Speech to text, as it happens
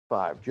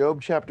5. Job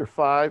chapter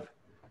 5.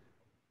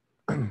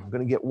 I'm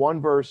going to get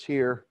one verse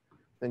here,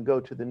 then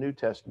go to the New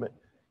Testament.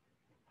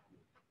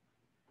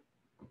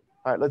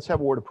 All right, let's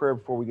have a word of prayer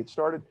before we get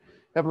started.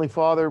 Heavenly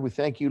Father, we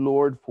thank you,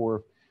 Lord,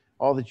 for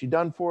all that you've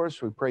done for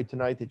us. We pray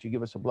tonight that you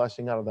give us a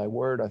blessing out of thy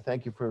word. I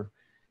thank you for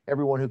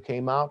everyone who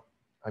came out.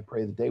 I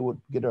pray that they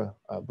would get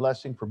a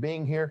blessing for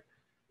being here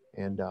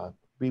and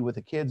be with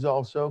the kids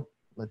also.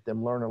 Let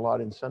them learn a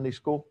lot in Sunday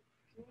school.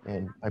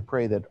 And I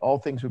pray that all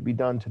things would be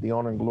done to the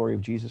honor and glory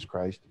of Jesus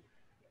Christ.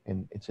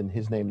 And it's in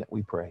his name that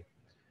we pray.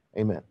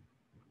 Amen.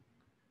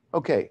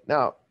 Okay,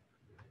 now,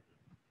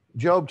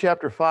 Job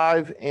chapter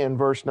 5 and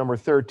verse number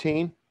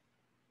 13.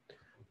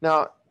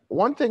 Now,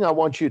 one thing I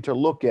want you to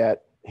look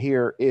at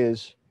here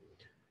is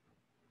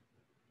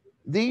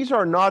these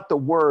are not the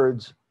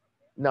words.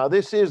 Now,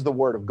 this is the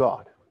word of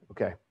God,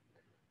 okay?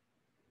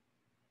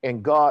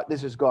 And God,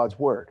 this is God's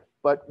word.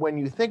 But when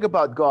you think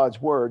about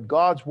God's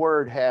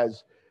word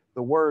has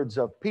the words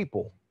of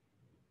people.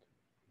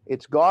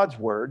 It's God's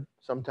word.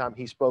 Sometimes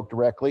he spoke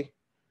directly.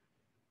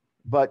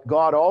 But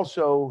God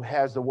also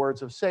has the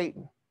words of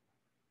Satan.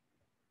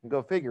 And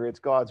go figure, it's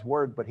God's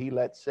word, but he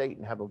let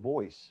Satan have a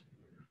voice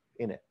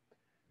in it.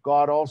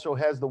 God also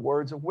has the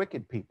words of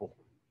wicked people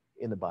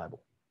in the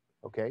Bible.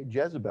 Okay,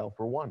 Jezebel,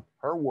 for one,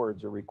 her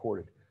words are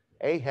recorded.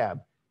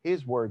 Ahab,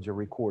 his words are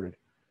recorded.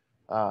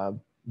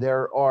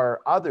 There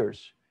are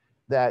others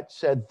that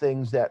said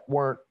things that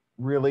weren't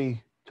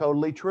really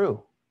totally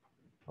true.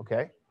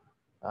 Okay,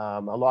 a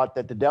lot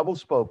that the devil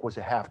spoke was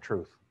a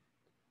half-truth,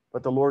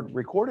 but the Lord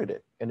recorded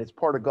it, and it's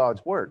part of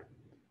God's word.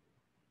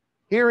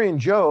 Here in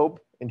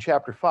Job, in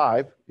chapter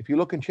 5, if you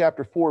look in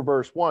chapter 4,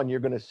 verse 1, you're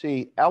going to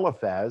see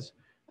Eliphaz,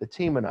 the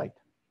Temanite.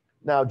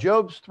 Now,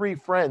 Job's three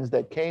friends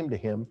that came to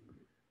him,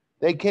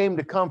 they came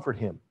to comfort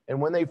him.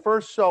 And when they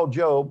first saw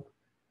Job,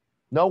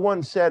 no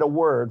one said a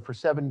word for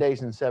 7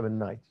 days and 7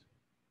 nights.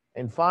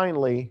 And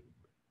finally,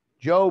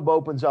 Job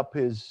opens up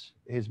his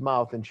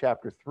mouth in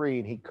chapter 3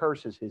 and he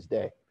curses his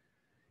day.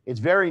 It's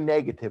very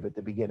negative at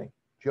the beginning.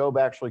 Job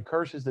actually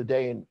curses the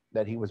day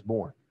that he was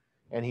born.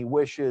 And he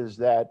wishes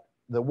that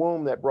the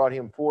womb that brought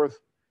him forth,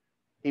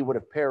 he would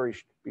have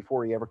perished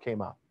before he ever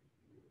came out.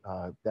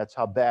 That's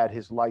how bad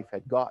his life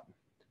had gotten.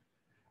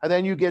 And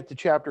then you get to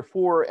chapter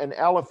 4 and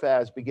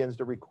Eliphaz begins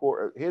to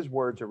record, his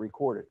words are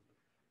recorded.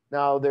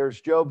 Now there's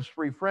Job's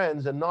three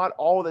friends and not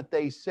all that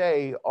they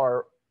say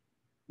are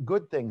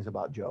good things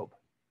about Job.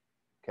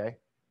 Okay.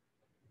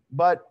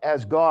 But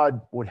as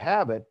God would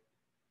have it,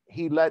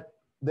 he let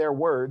their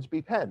words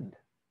be penned.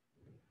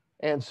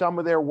 And some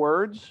of their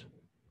words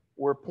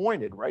were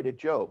pointed right at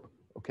Job.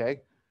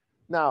 Okay.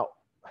 Now,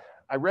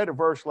 I read a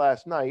verse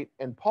last night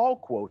and Paul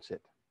quotes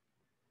it.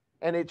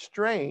 And it's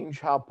strange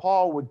how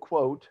Paul would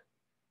quote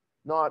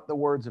not the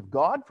words of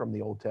God from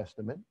the Old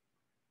Testament.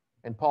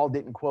 And Paul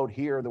didn't quote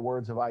here the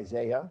words of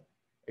Isaiah,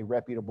 a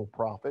reputable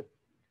prophet,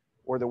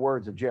 or the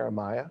words of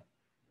Jeremiah.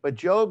 But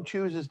Job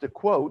chooses to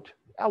quote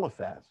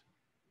Eliphaz.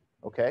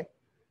 Okay.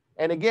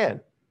 And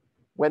again,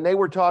 when they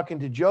were talking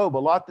to Job, a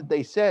lot that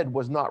they said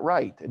was not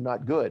right and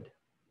not good.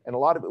 And a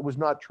lot of it was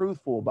not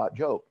truthful about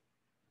Job.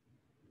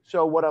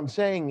 So what I'm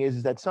saying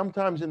is that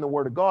sometimes in the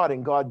Word of God,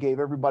 and God gave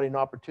everybody an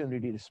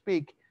opportunity to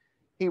speak,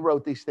 he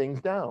wrote these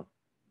things down.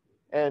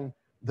 And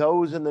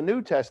those in the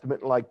New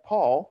Testament, like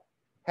Paul,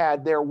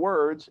 had their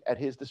words at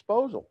his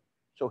disposal.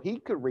 So he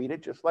could read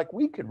it just like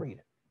we could read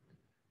it,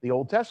 the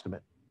Old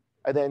Testament.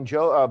 And then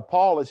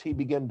Paul, as he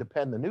began to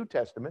pen the New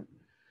Testament,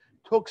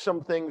 took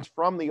some things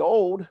from the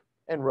Old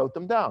and wrote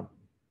them down.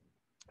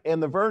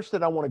 And the verse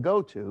that I want to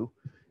go to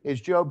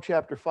is Job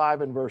chapter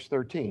 5 and verse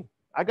 13.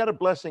 I got a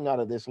blessing out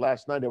of this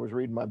last night. I was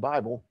reading my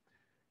Bible,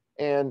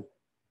 and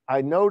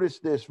I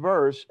noticed this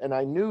verse, and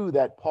I knew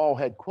that Paul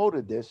had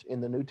quoted this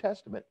in the New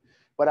Testament,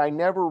 but I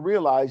never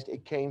realized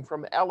it came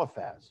from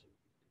Eliphaz,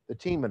 the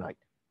Temanite.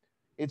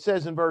 It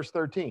says in verse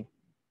 13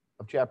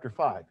 of chapter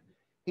 5,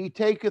 he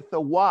taketh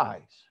the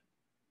wise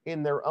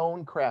in their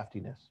own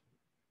craftiness,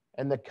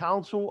 and the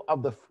counsel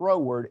of the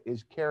froward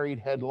is carried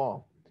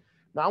headlong.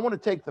 Now, I want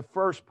to take the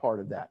first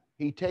part of that.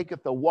 He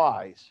taketh the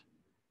wise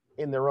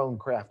in their own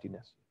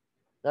craftiness.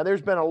 Now,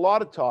 there's been a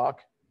lot of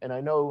talk, and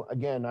I know,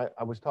 again,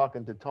 I was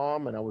talking to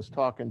Tom, and I was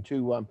talking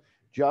to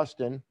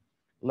Justin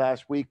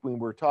last week when we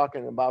were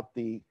talking about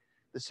the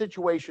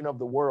situation of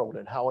the world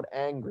and how it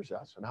angers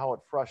us and how it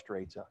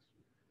frustrates us.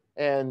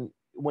 And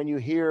when you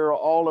hear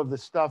all of the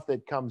stuff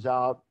that comes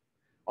out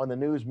on the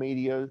news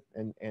media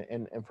and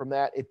from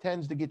that, it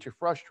tends to get you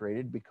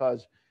frustrated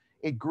because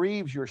it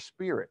grieves your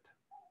spirit.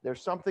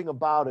 There's something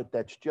about it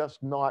that's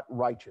just not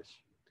righteous.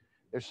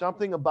 There's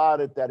something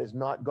about it that is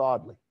not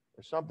godly.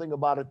 There's something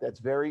about it that's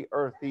very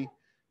earthy,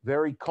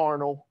 very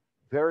carnal,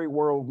 very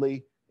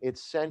worldly.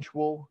 It's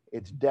sensual.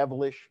 It's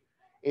devilish.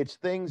 It's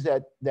things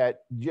that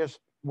just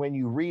when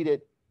you read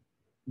it,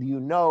 you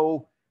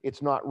know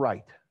it's not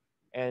right.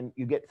 And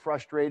you get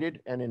frustrated.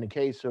 And in the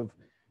case of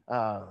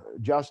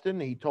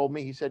Justin, he told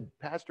me, he said,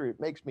 Pastor, it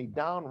makes me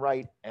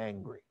downright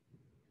angry.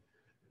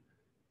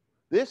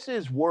 This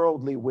is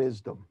worldly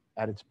wisdom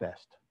at its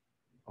best,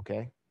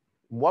 okay?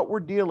 What we're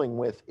dealing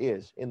with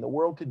is, in the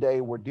world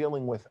today, we're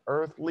dealing with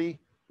earthly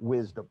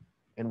wisdom,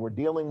 and we're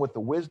dealing with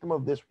the wisdom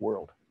of this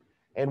world,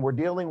 and we're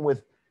dealing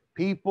with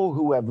people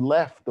who have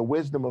left the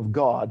wisdom of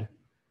God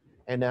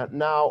and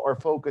now are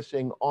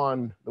focusing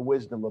on the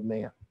wisdom of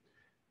man.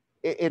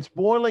 It's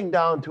boiling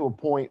down to a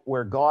point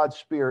where God's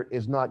Spirit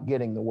is not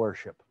getting the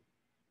worship.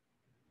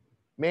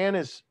 Man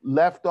is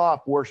left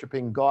off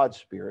worshiping God's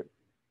Spirit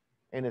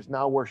and is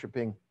now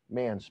worshiping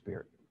man's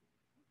spirit.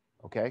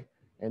 Okay?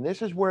 And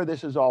this is where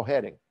this is all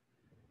heading.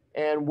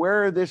 And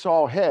where this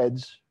all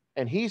heads,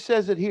 and he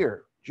says it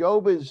here,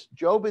 Job is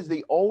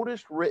the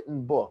oldest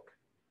written book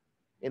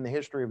in the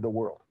history of the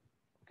world.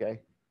 Okay?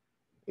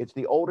 It's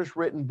the oldest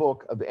written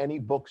book of any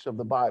books of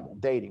the Bible,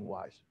 dating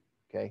wise.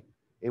 Okay?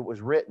 It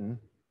was written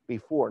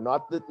before,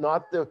 not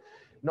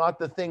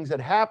the things that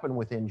happened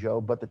within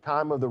Job, but the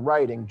time of the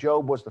writing.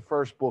 Job was the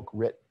first book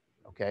written.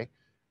 Okay?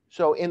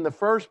 So in the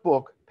first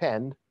book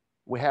penned,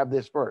 we have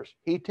this verse.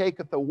 He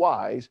taketh the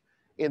wise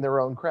in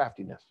their own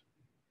craftiness.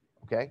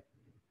 Okay?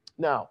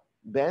 Now,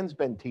 Ben's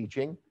been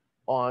teaching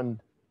on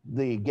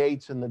the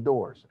gates and the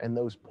doors and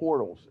those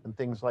portals and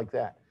things like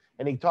that.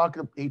 And he talked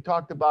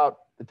about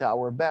the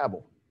Tower of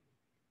Babel.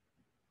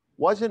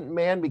 Wasn't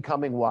man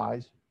becoming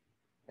wise?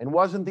 And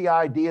wasn't the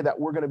idea that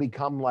we're going to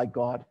become like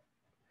God?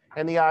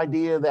 And the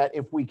idea that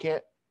if we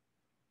can't,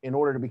 in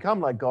order to become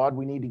like God,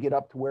 we need to get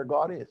up to where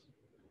God is.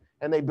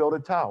 And they built a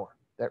tower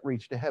that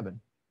reached to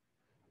heaven.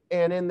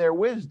 And in their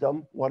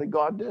wisdom, what did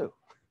God do?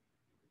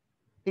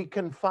 He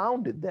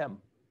confounded them.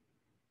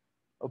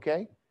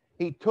 Okay?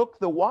 He took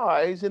the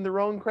wise in their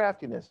own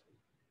craftiness.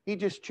 He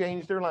just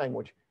changed their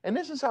language. And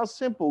this is how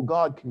simple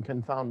God can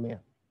confound man.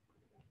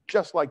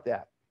 Just like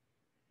that.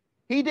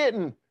 He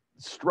didn't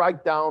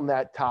strike down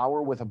that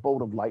tower with a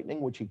bolt of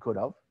lightning, which he could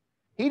have.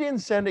 He didn't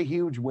send a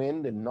huge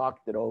wind and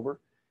knocked it over.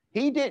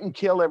 He didn't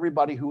kill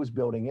everybody who was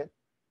building it.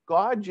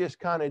 God just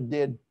kind of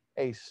did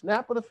a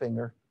snap of the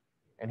finger,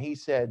 and he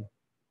said,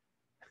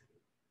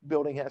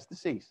 building has to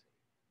cease.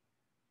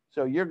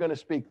 So you're going to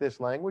speak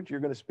this language, you're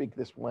going to speak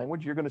this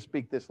language, you're going to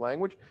speak this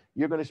language,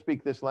 you're going to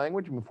speak this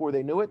language. And before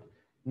they knew it,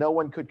 no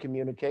one could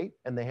communicate,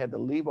 and they had to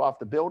leave off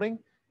the building,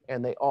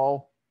 and they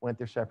all went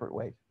their separate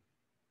ways.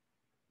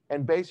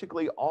 And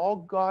basically all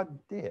God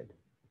did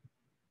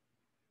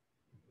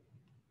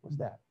was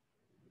that.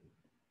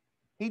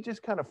 He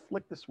just kind of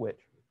flicked the switch.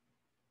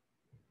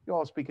 You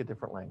all speak a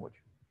different language.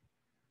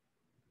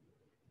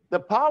 The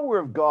power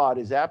of God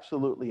is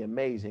absolutely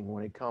amazing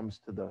when it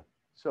comes to the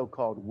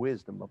so-called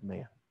wisdom of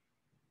man.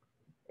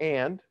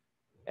 And,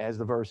 as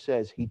the verse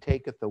says, he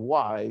taketh the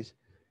wise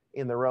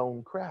in their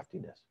own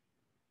craftiness.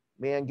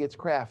 Man gets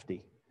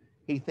crafty.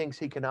 He thinks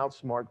he can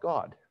outsmart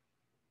God.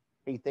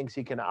 He thinks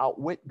he can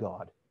outwit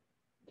God.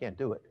 Can't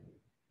do it.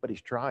 But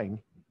he's trying.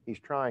 He's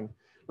trying.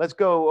 Let's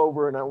go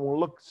over and we'll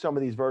look at some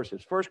of these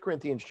verses. 1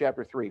 Corinthians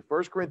chapter 3.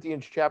 1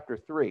 Corinthians chapter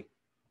 3.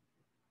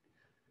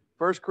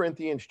 1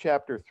 Corinthians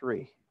chapter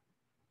 3.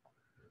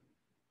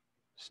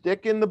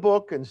 Stick in the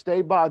book and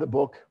stay by the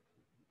book.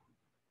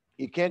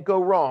 You can't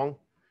go wrong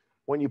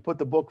when you put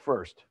the book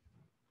first.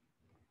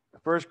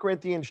 1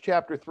 Corinthians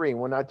chapter 3.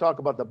 When I talk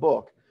about the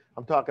book,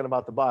 I'm talking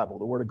about the Bible,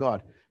 the Word of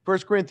God. 1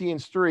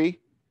 Corinthians 3.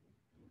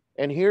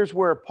 And here's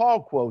where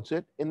Paul quotes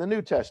it in the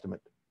New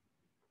Testament.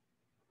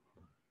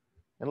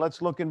 And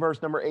let's look in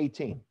verse number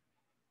 18.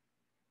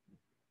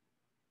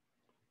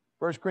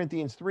 1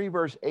 Corinthians 3,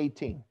 verse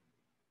 18.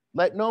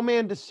 Let no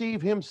man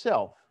deceive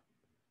himself.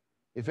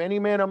 If any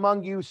man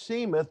among you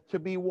seemeth to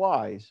be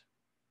wise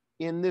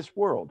in this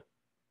world.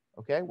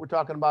 Okay, we're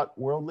talking about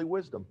worldly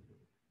wisdom.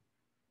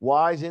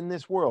 Wise in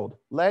this world.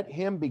 Let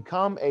him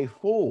become a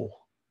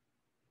fool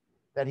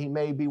that he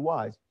may be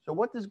wise. So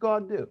what does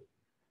God do?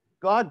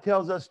 God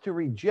tells us to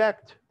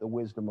reject the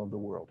wisdom of the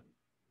world.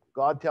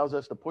 God tells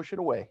us to push it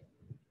away.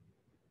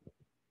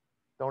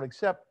 Don't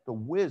accept the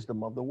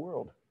wisdom of the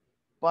world,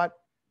 but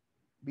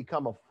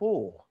become a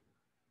fool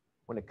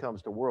when it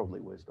comes to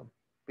worldly wisdom.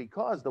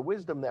 Because the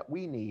wisdom that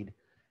we need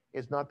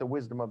is not the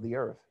wisdom of the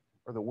earth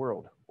or the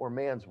world or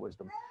man's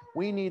wisdom.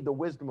 We need the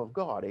wisdom of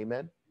God.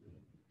 Amen.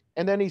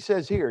 And then he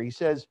says here, he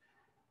says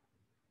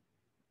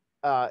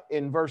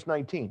in verse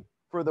 19,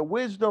 for the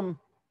wisdom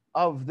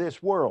of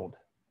this world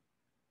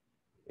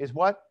is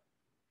what?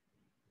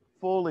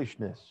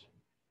 Foolishness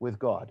with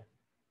God.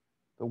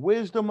 The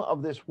wisdom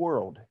of this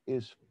world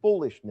is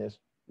foolishness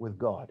with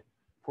God.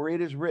 For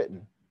it is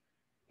written,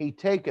 he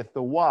taketh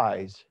the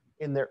wise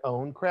in their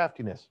own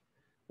craftiness.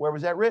 Where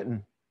was that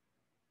written?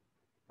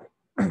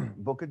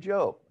 Book of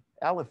Job.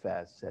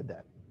 Eliphaz said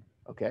that.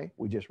 Okay,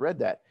 we just read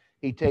that.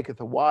 He taketh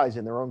the wise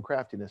in their own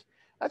craftiness.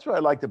 That's what I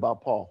liked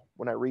about Paul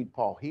when I read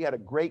Paul. He had a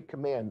great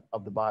command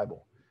of the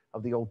Bible,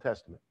 of the Old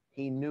Testament.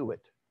 He knew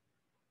it.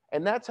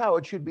 And that's how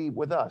it should be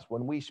with us.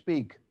 When we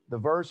speak, the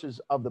verses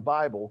of the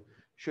Bible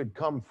should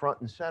come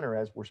front and center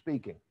as we're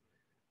speaking.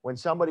 When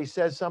somebody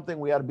says something,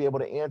 we ought to be able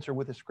to answer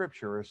with a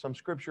scripture, or some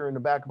scripture in the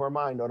back of our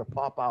mind ought to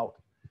pop out,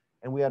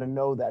 and we ought to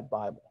know that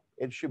Bible.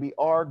 It should be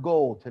our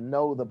goal to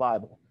know the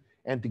Bible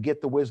and to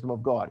get the wisdom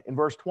of God. In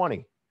verse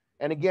 20,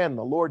 and again,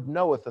 the Lord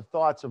knoweth the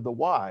thoughts of the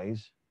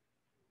wise,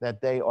 that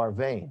they are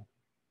vain.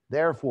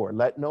 Therefore,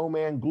 let no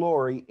man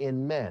glory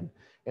in men.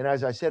 And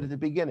as I said at the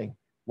beginning,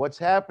 what's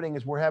happening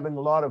is we're having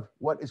a lot of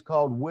what is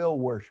called will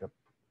worship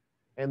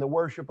and the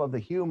worship of the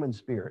human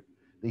spirit.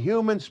 The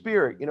human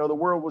spirit, you know, the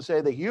world will say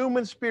the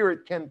human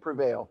spirit can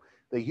prevail.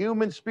 The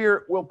human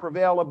spirit will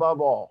prevail above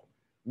all.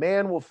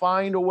 Man will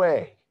find a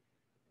way.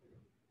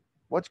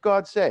 What's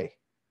God say?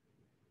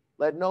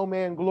 Let no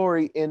man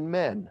glory in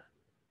men.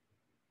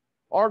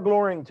 Our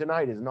glorying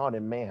tonight is not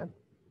in man.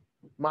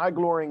 My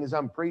glorying as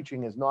I'm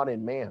preaching is not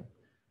in man.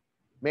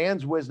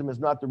 Man's wisdom is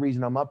not the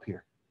reason I'm up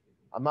here.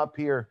 I'm up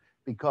here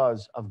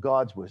because of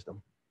God's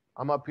wisdom.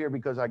 I'm up here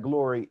because I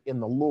glory in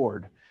the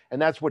Lord.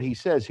 And that's what he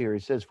says here. He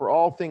says, for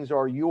all things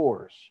are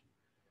yours,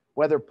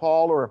 whether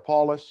Paul or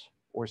Apollos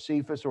or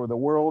Cephas or the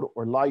world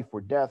or life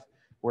or death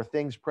or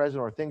things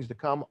present or things to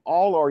come,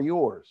 all are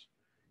yours.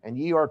 And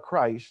ye are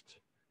Christ,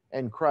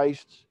 and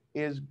Christ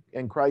is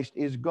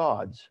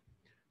God's.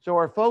 So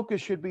our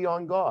focus should be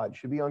on God,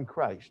 should be on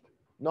Christ,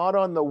 not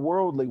on the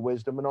worldly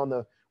wisdom and on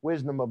the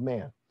wisdom of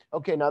man.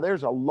 Okay, now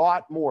there's a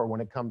lot more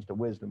when it comes to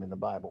wisdom in the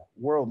Bible,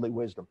 worldly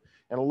wisdom,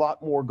 and a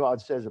lot more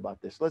God says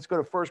about this. Let's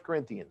go to 1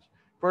 Corinthians.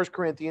 1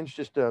 Corinthians,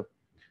 just a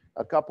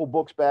couple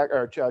books back,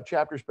 or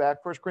chapters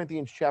back. 1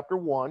 Corinthians chapter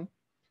 1.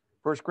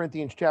 1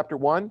 Corinthians chapter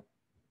 1.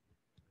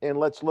 And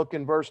let's look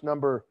in verse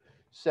number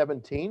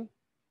 17.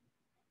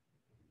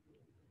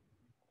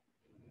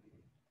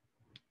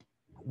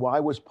 Why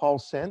was Paul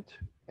sent?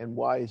 And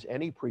why is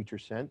any preacher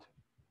sent?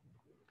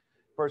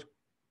 First,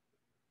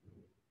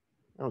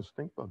 oh,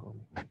 stink bug on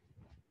me.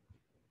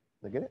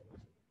 Did I get it?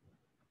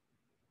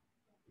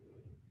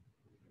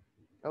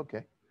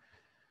 Okay.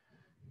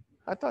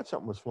 I thought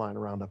something was flying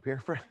around up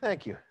here.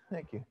 Thank you.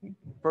 Thank you.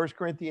 1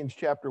 Corinthians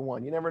chapter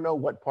 1. You never know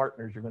what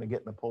partners you're going to get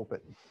in the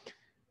pulpit.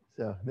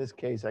 So in this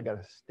case, I got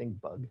a stink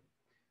bug.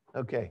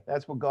 Okay,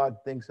 that's what God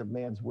thinks of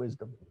man's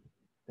wisdom.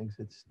 Thinks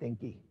it's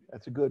stinky.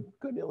 That's a good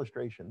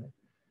illustration.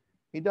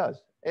 He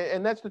does.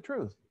 And that's the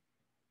truth.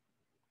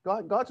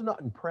 God's not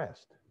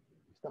impressed.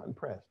 He's not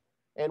impressed.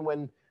 And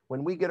when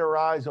we get our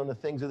eyes on the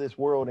things of this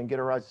world and get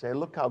our eyes to say,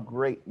 look how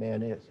great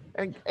man is.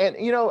 And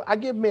you know, I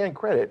give man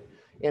credit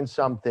in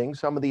some things,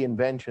 some of the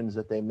inventions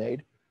that they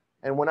made.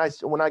 And when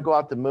I go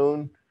out the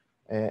moon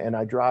and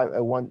I drive,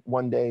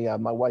 one day,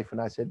 my wife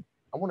and I said,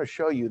 I want to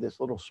show you this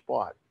little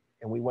spot.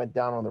 And we went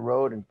down on the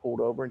road and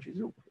pulled over. And she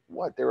said,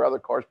 what? There were other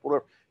cars pulled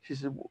over. She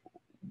said,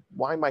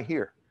 why am I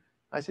here?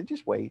 I said,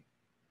 just wait.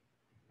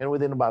 And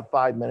within about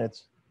 5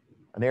 minutes,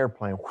 an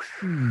airplane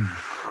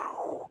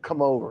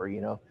come over,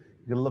 you know.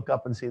 You can look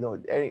up and see,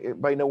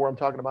 everybody know where I'm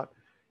talking about?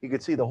 You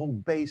could see the whole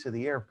base of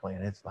the airplane.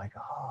 It's like,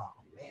 oh,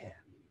 man.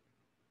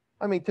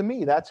 I mean, to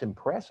me, that's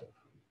impressive.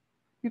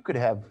 You could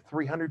have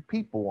 300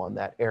 people on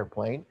that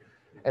airplane,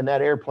 and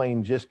that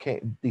airplane just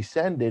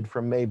descended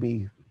from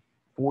maybe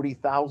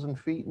 40,000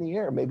 feet in the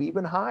air, maybe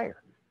even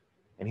higher.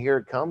 And here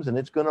it comes, and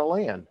it's going to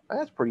land.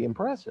 That's pretty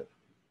impressive,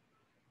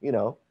 you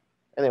know.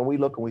 And then we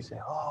look and we say,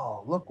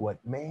 oh, look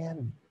what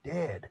man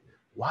did.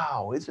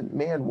 Wow, isn't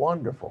man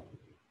wonderful?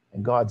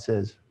 And God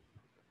says,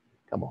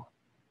 come on.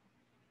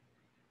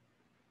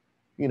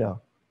 You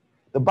know,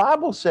 the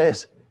Bible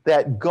says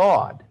that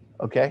God,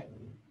 okay,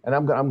 and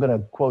I'm going to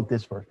quote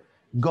this verse.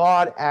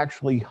 God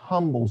actually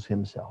humbles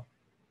himself.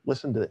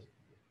 Listen to this.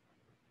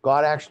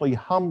 God actually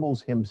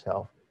humbles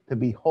himself to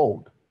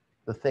behold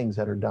the things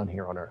that are done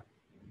here on earth.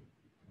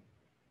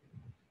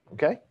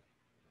 Okay?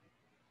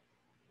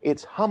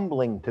 It's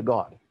humbling to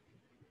God.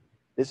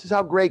 This is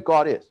how great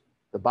God is.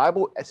 The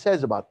Bible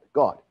says about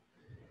God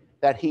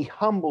that he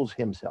humbles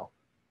himself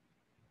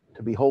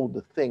to behold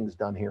the things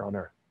done here on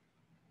earth.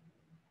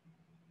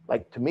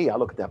 Like to me, I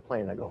look at that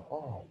plane and I go,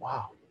 oh,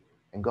 wow.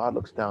 And God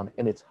looks down,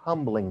 and it's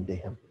humbling to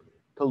him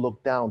to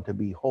look down to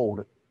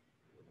behold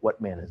what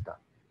man has done.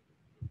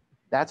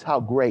 That's how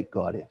great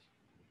God is.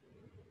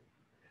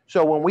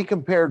 So when we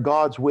compare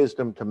God's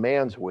wisdom to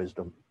man's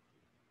wisdom,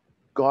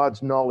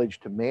 God's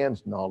knowledge to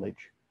man's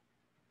knowledge,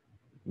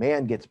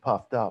 man gets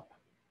puffed up.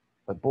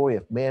 But boy,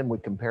 if man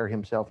would compare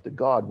himself to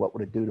God, what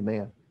would it do to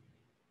man?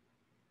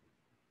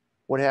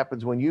 What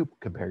happens when you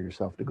compare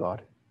yourself to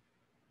God?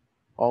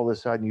 All of a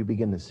sudden you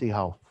begin to see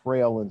how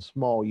frail and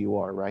small you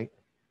are, right?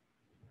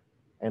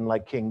 And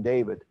like King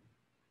David,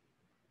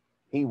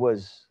 he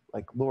was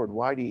like, Lord,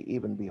 why do you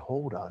even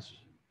behold us?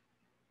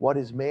 What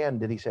is man?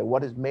 Did he say,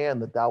 what is man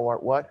that thou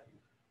art what?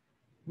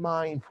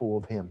 Mindful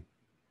of him.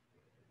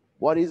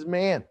 What is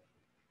man?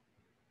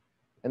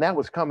 And that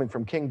was coming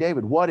from King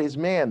David. What is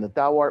man that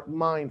thou art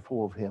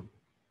mindful of him?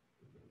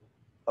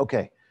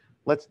 Okay,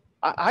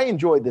 I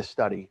enjoyed this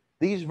study.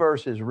 These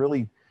verses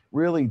really,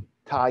 really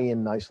tie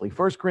in nicely.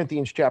 1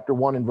 Corinthians chapter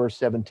 1 and verse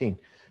 17.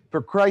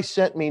 For Christ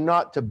sent me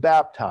not to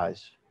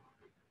baptize,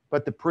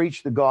 but to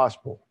preach the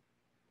gospel,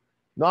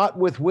 not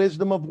with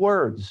wisdom of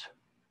words.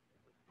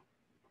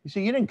 You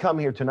see, you didn't come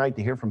here tonight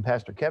to hear from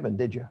Pastor Kevin,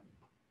 did you?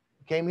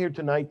 You came here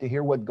tonight to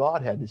hear what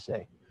God had to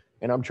say,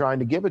 and I'm trying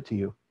to give it to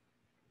you.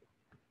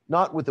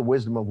 Not with the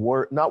wisdom of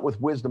not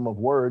with wisdom of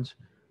words,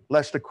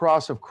 lest the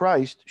cross of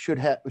Christ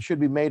should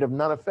be made of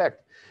none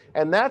effect.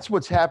 And that's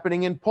what's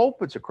happening in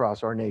pulpits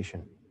across our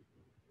nation.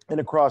 and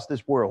across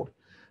this world.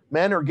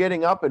 Men are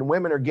getting up and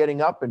women are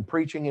getting up and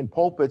preaching in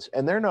pulpits,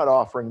 and they're not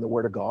offering the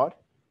word of God.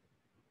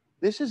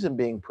 This isn't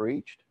being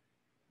preached.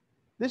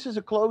 This is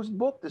a closed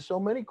book to so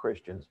many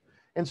Christians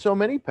and so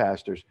many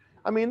pastors.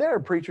 I mean, there are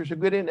preachers who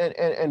get in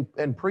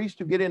and priests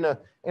who get in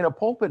a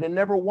pulpit and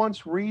never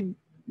once read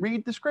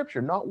the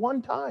scripture, not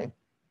one time,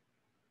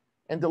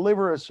 and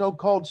deliver a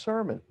so-called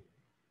sermon.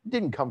 It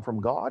didn't come from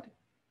God.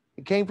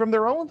 It came from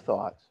their own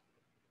thoughts.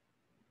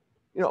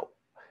 You know,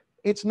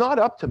 it's not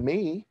up to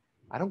me.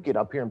 I don't get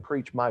up here and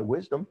preach my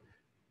wisdom.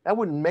 That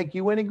wouldn't make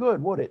you any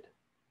good, would it?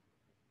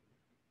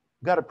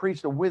 You've got to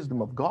preach the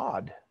wisdom of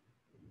God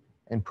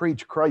and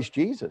preach Christ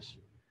Jesus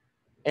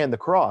and the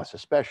cross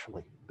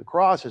especially. The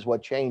cross is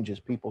what changes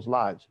people's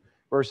lives.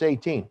 Verse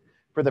 18,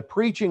 for the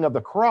preaching of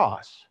the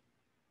cross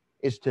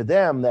is to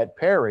them that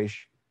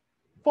perish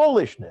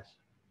foolishness.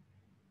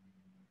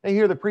 They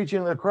hear the preaching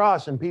of the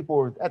cross and people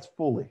are, that's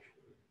foolish.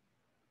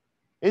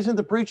 Isn't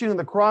the preaching of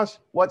the cross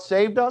what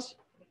saved us?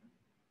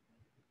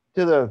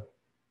 To the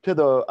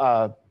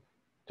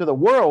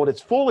world,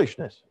 it's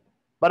foolishness.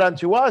 But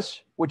unto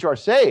us, which are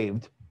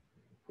saved,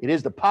 it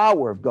is the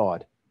power of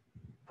God.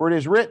 For it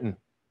is written,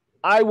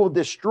 I will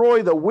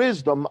destroy the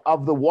wisdom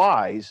of the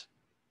wise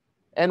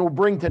and will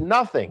bring to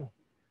nothing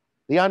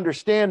the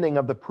understanding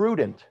of the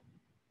prudent.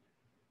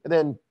 And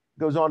then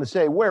goes on to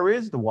say, where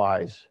is the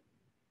wise?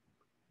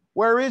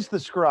 Where is the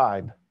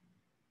scribe?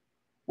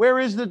 Where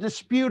is the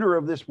disputer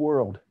of this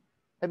world?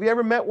 Have you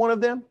ever met one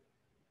of them?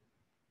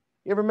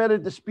 You ever met a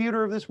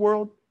disputer of this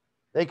world?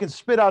 They can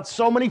spit out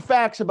so many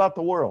facts about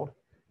the world,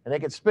 and they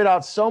can spit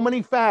out so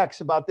many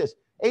facts about this.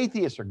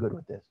 Atheists are good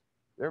with this.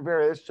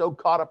 They're so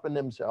caught up in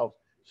themselves,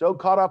 so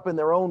caught up in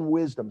their own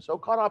wisdom, so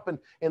caught up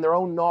in their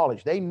own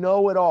knowledge. They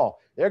know it all.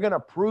 They're going to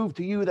prove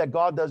to you that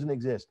God doesn't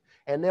exist.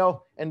 And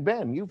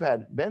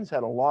Ben's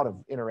had a lot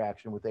of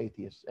interaction with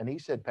atheists, and he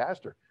said,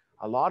 Pastor,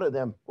 a lot of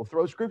them will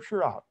throw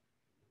scripture out.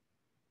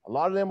 A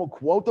lot of them will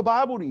quote the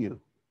Bible to you.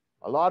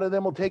 A lot of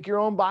them will take your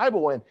own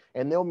Bible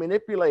and they'll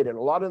manipulate it.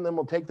 A lot of them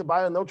will take the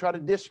Bible and they'll try to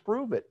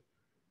disprove it.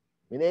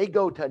 I mean, they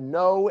go to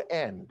no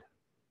end.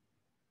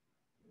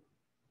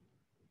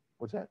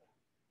 What's that?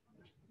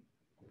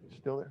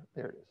 Still there?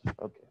 There it is.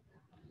 Okay.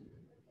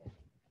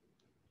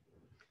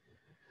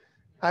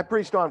 I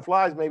preached on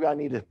flies. Maybe I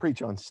need to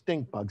preach on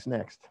stink bugs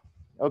next.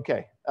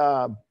 Okay.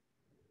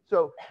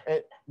 So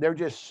they're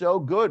just so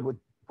good with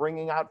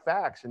bringing out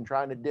facts and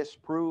trying to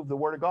disprove the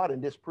word of God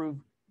and disprove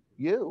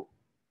you.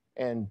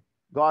 And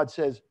God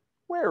says,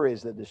 where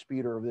is the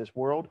disputer of this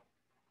world?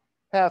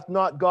 Hath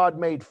not God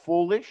made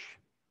foolish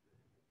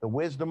the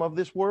wisdom of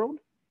this world?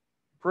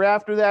 For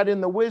after that, in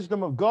the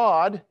wisdom of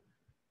God,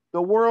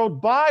 the world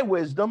by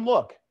wisdom,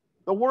 look,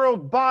 the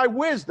world by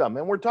wisdom,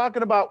 and we're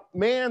talking about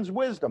man's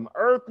wisdom,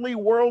 earthly,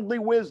 worldly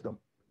wisdom.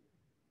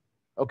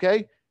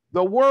 Okay?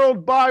 The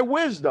world by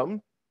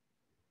wisdom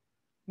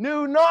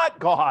knew not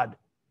God.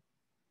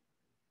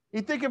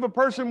 You'd think if a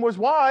person was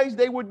wise,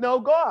 they would know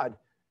God.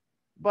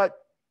 But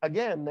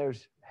again,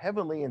 there's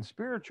heavenly and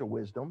spiritual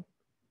wisdom,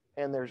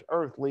 and there's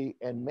earthly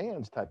and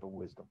man's type of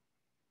wisdom.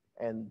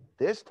 And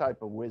this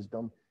type of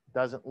wisdom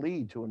doesn't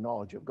lead to a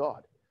knowledge of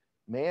God.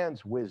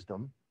 Man's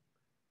wisdom,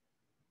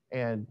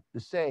 and the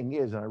saying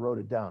is, and I wrote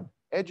it down,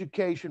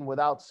 education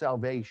without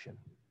salvation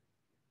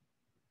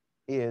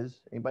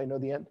is, anybody know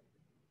the end?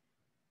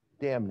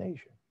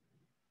 Damnation.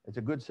 It's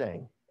a good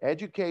saying.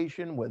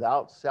 Education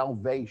without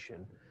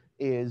salvation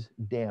is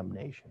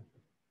damnation.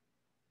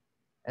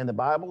 And the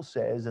Bible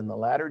says in the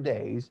latter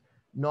days,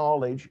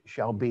 knowledge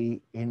shall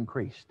be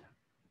increased.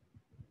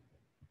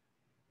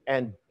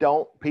 And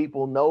don't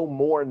people know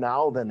more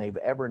now than they've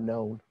ever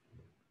known?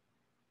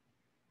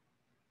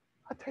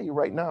 I'll tell you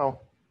right now,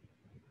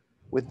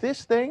 with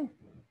this thing,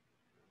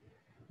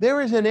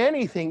 there isn't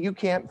anything you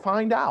can't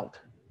find out.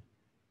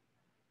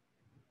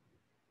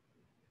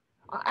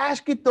 I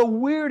ask it the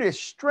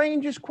weirdest,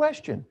 strangest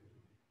question,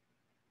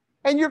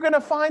 and you're going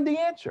to find the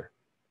answer.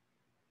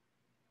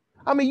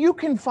 I mean, you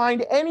can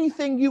find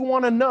anything you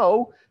want to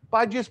know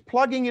by just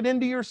plugging it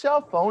into your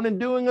cell phone and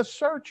doing a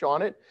search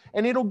on it,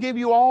 and it'll give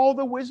you all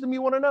the wisdom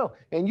you want to know.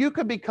 And you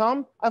could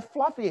become a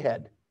fluffy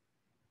head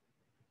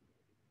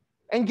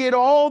and get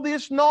all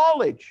this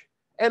knowledge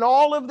and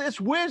all of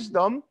this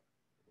wisdom,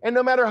 and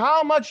no matter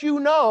how much you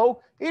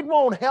know, it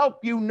won't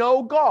help you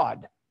know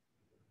God.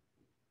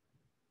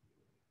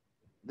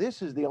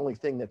 This is the only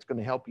thing that's going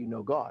to help you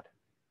know God,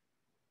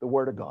 the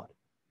Word of God.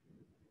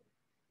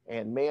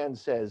 And man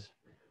says,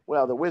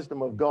 well, the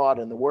wisdom of God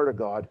and the Word of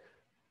God,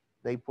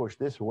 they push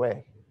this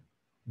away.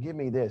 Give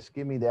me this,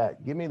 give me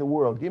that, give me the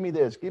world, give me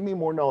this, give me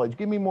more knowledge,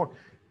 give me more.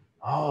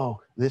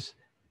 Oh, this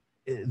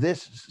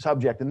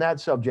subject and that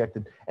subject,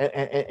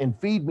 and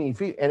feed me,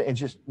 and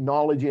just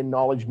knowledge in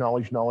knowledge,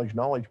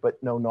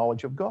 but no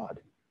knowledge of God.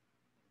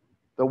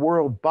 The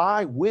world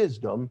by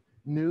wisdom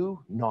knew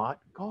not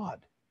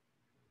God.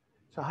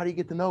 So how do you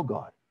get to know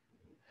God?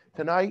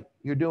 Tonight,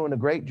 you're doing a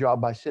great job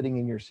by sitting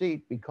in your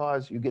seat,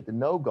 because you get to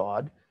know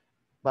God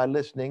by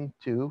listening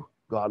to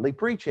godly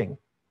preaching.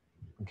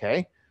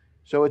 Okay?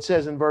 So it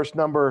says in verse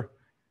number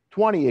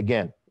 20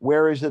 again,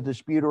 Where is the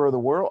disputer of the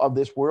world, of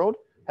this world?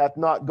 Hath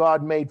not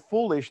God made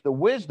foolish the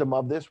wisdom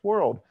of this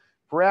world?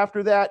 For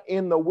after that,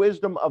 in the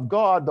wisdom of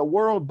God, the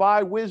world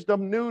by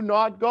wisdom knew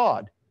not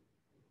God.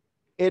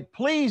 It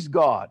pleased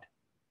God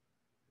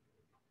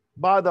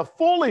by the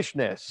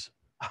foolishness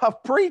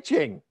of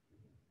preaching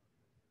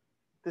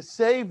to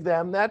save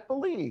them that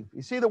believe.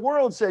 You see, the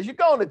world says, you're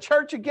going to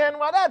church again?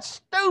 Well, that's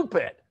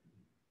stupid.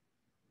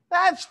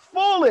 That's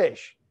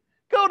foolish.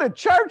 Go to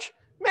church?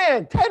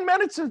 Man, 10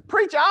 minutes of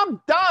preaching,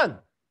 I'm done.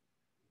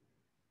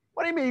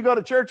 What do you mean you go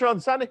to church on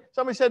Sunday?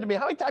 Somebody said to me,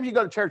 how many times you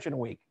go to church in a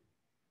week?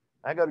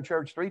 I go to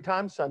church 3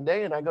 times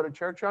Sunday, and I go to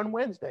church on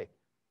Wednesday.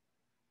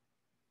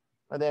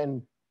 And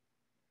then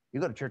you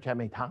go to church how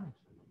many times?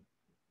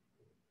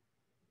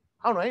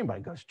 I don't know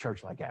anybody goes to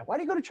church like that. Why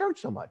do you go to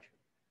church so much?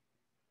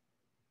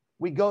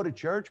 We go to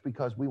church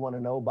because we want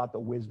to know about the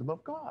wisdom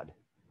of God,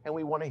 and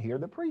we want to hear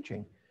the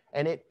preaching.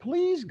 And it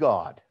pleased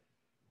God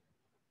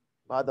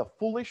by the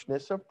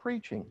foolishness of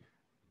preaching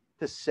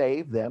to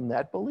save them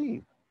that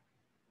believe.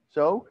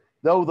 So,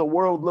 though the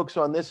world looks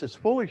on this as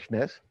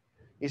foolishness,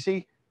 you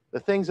see, the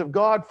things of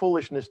God,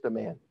 foolishness to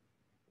man.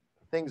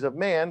 The things of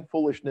man,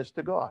 foolishness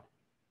to God.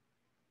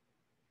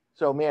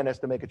 So man has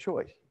to make a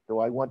choice. Do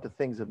I want the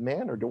things of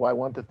man or do I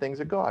want the things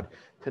of God?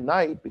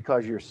 Tonight,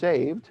 because you're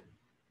saved,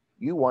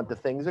 you want the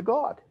things of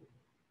God.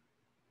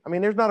 I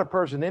mean, there's not a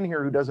person in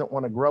here who doesn't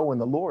want to grow in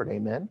the Lord,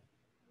 amen?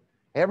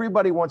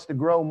 Everybody wants to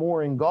grow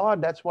more in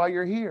God. That's why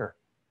you're here.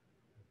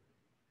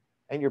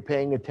 And you're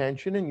paying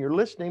attention and you're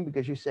listening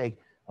because you say,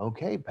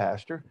 okay,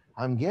 Pastor,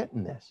 I'm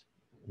getting this.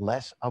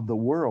 Less of the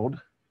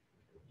world,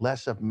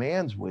 less of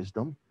man's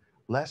wisdom,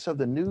 less of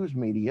the news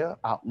media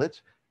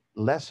outlets,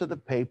 less of the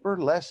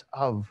paper, less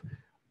of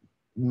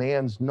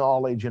man's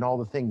knowledge and all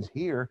the things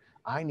here.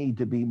 I need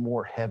to be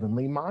more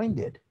heavenly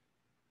minded.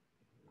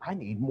 I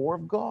need more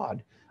of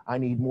God. I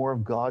need more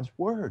of God's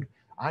word.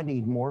 I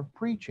need more of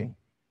preaching.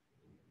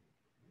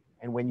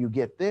 And when you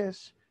get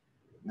this,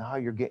 now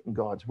you're getting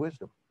God's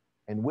wisdom.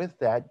 And with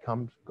that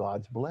comes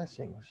God's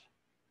blessings.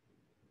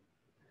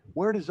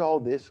 Where does all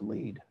this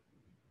lead?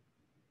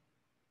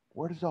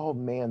 Where does all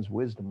man's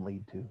wisdom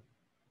lead to?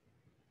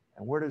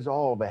 And where does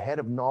all the head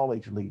of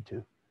knowledge lead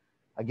to?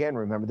 Again,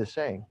 remember the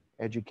saying,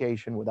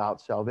 education without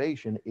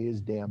salvation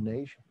is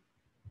damnation.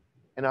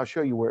 And I'll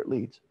show you where it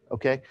leads,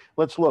 okay?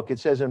 Let's look. It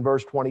says in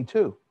verse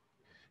 22,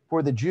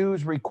 for the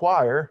Jews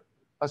require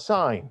a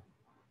sign,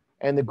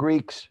 and the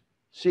Greeks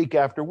seek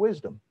after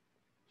wisdom.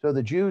 So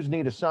the Jews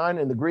need a sign,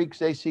 and the Greeks,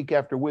 they seek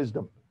after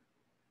wisdom.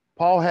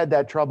 Paul had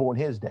that trouble in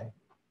his day.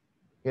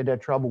 He had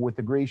that trouble with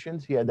the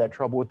Grecians. He had that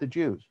trouble with the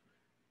Jews.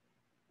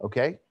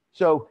 Okay?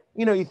 So,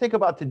 you know, you think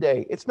about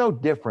today, it's no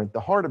different. The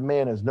heart of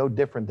man is no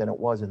different than it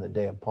was in the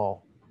day of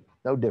Paul.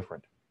 No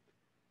different.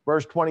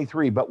 Verse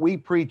 23, but we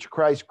preach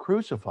Christ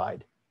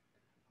crucified,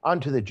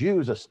 unto the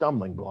Jews a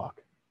stumbling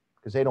block,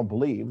 because they don't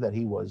believe that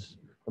he was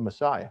the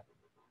Messiah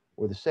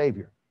or the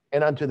Savior.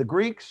 And unto the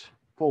Greeks,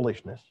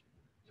 foolishness.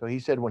 So he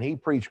said when he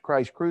preached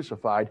Christ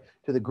crucified,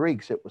 to the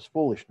Greeks it was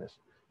foolishness.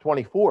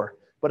 24,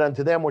 but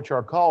unto them which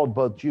are called,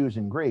 both Jews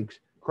and Greeks,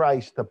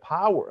 Christ the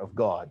power of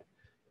God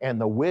and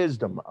the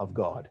wisdom of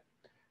God.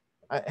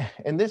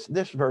 And this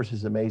verse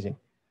is amazing.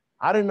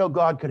 I didn't know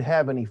God could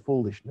have any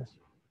foolishness.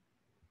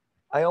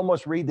 I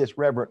almost read this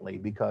reverently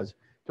because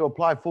to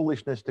apply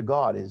foolishness to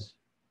God is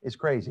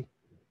crazy.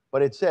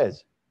 But it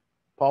says,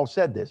 Paul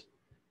said this,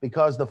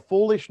 because the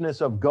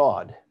foolishness of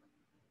God,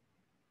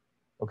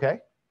 okay?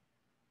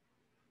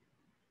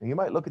 And you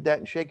might look at that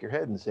and shake your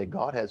head and say,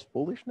 God has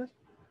foolishness?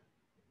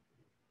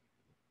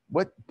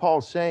 What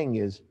Paul's saying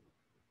is,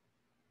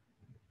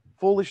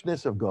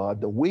 foolishness of God,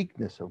 the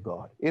weakness of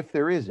God, if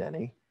there is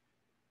any,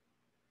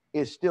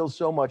 is still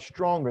so much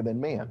stronger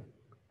than man.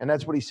 And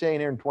that's what he's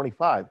saying here in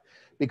 25.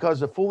 Because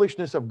the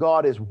foolishness of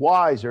God is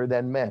wiser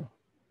than men.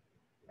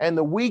 And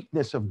the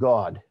weakness of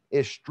God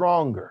is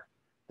stronger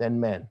than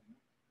men.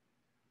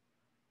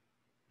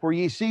 For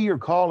ye see your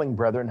calling,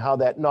 brethren, how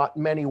that not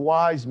many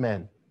wise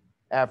men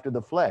after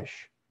the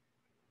flesh.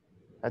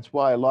 That's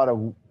why a lot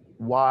of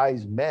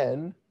wise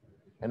men,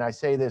 and I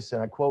say this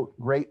and I quote,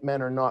 great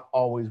men are not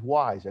always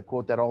wise. I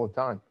quote that all the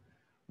time.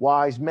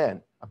 Wise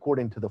men,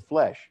 according to the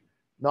flesh.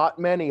 Not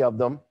many of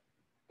them,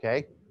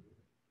 okay?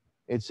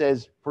 It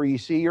says, for ye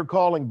see your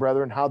calling,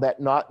 brethren, how that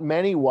not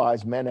many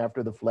wise men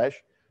after the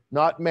flesh,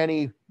 not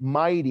many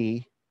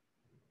mighty,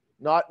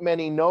 not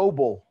many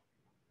noble.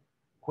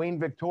 Queen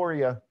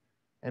Victoria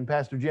and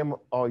Pastor Jim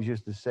always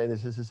used to say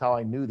this. This is how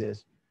I knew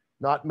this.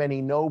 Not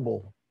many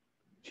noble.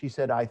 She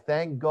said, I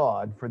thank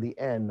God for the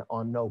N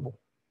on noble.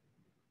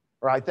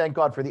 Or I thank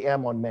God for the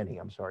M on many.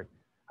 I'm sorry.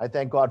 I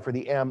thank God for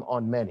the M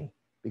on many.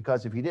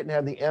 Because if you didn't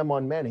have the M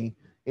on many,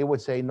 it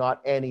would say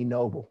not any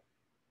noble.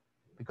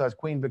 Because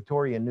Queen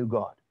Victoria knew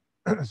God.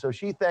 So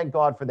she thanked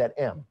God for that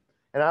M.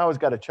 And I always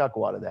got a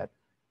chuckle out of that.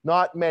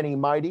 Not many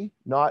mighty,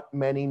 not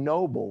many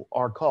noble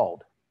are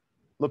called.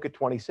 Look at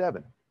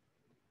 27.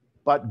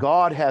 But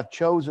God hath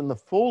chosen the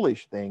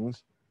foolish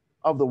things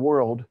of the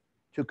world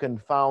to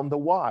confound the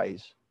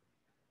wise.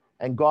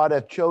 And God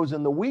hath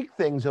chosen the weak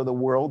things of the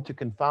world to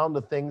confound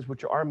the things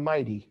which are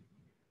mighty.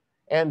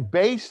 and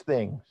base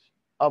things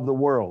of the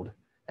world,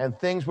 and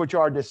things which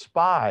are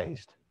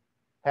despised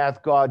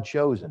hath God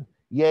chosen,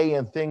 yea,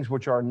 and things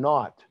which are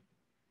not,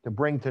 to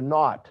bring to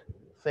naught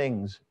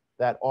things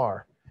that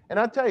are. And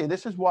I'll tell you,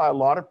 this is why a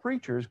lot of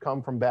preachers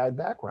come from bad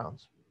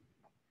backgrounds.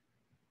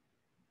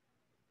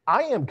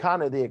 I am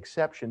kind of the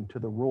exception to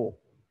the rule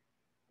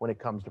when it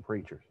comes to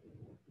preachers.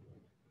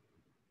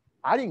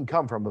 I didn't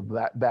come from a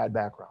bad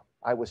background.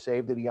 I was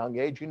saved at a young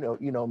age. You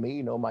know me,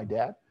 you know my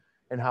dad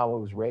and how I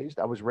was raised.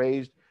 I was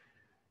raised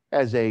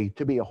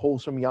to be a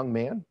wholesome young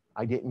man.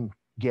 I didn't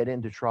get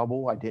into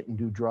trouble. I didn't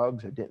do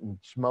drugs. I didn't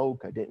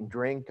smoke. I didn't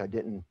drink. I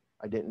didn't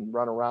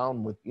run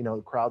around with,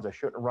 the crowds I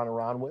shouldn't have run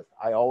around with.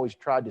 I always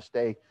tried to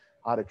stay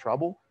out of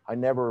trouble. I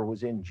never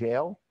was in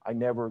jail. I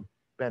never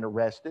been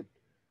arrested.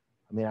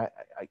 I mean,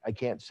 I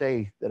can't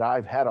say that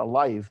I've had a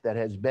life that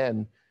has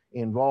been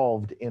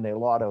involved in a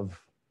lot of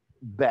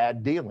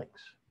bad dealings.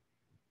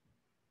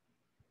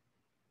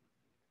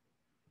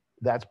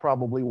 That's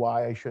probably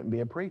why I shouldn't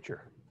be a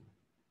preacher,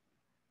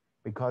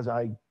 because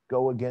I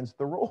go against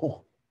the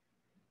rule.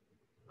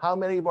 How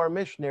many of our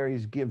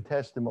missionaries give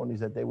testimonies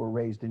that they were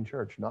raised in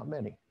church? Not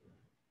many.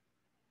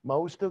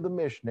 Most of the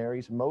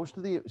missionaries,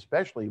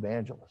 especially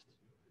evangelists,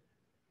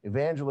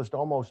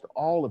 almost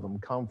all of them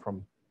come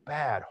from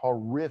bad,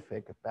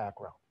 horrific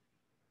background.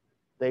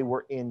 They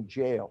were in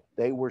jail.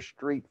 They were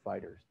street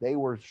fighters. They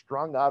were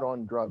strung out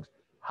on drugs.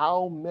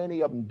 How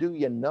many of them do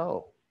you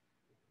know?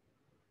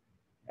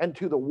 And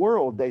to the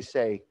world, they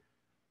say,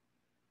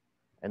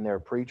 and they're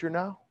a preacher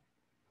now?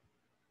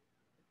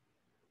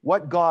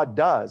 What God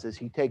does is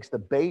he takes the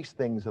base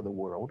things of the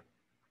world,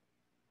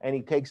 and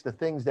he takes the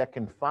things that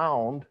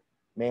confound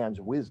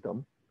man's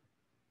wisdom,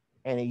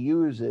 and he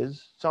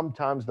uses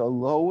sometimes the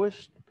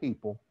lowest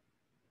people.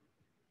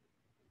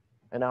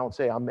 And I don't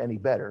say I'm any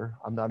better.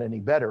 I'm not any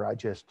better. I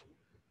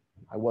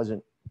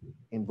wasn't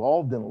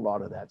involved in a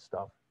lot of that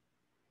stuff,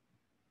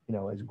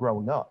 as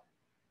growing up.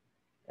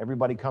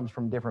 Everybody comes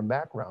from different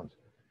backgrounds.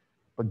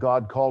 But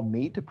God called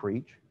me to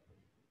preach,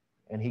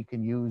 and he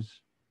can use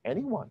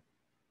anyone.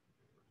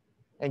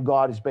 And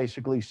God is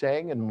basically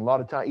saying, and a lot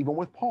of time, even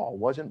with Paul,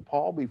 wasn't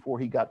Paul before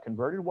he got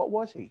converted? What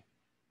was he?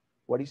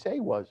 What did he say he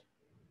was?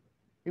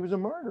 He was a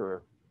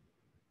murderer.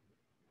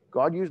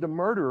 God used a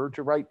murderer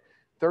to write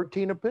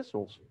 13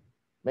 epistles.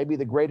 Maybe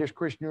the greatest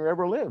Christian who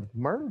ever lived,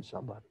 murdered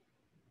somebody.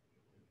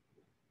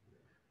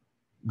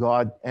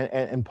 God,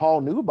 and Paul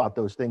knew about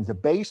those things. The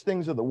base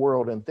things of the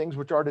world and things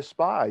which are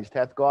despised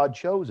hath God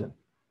chosen.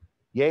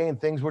 Yea,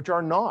 and things which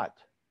are not,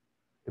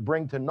 to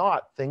bring to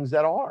naught things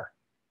that are,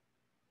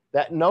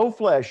 that no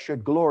flesh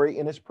should glory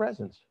in his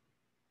presence.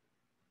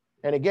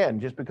 And again,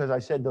 just because I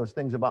said those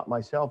things about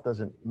myself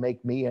doesn't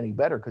make me any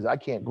better, because I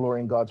can't glory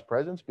in God's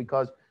presence,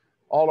 because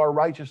all our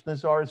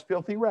righteousness are as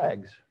filthy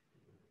rags.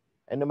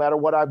 And no matter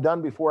what I've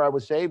done before I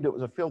was saved, it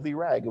was a filthy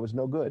rag. It was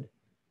no good.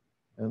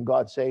 And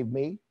God saved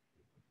me.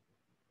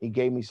 He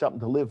gave me something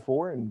to live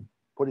for and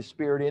put his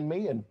spirit in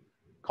me and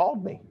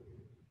called me.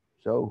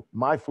 So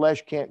my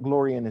flesh can't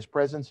glory in his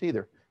presence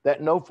either.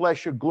 That no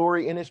flesh should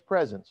glory in his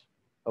presence.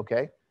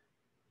 Okay?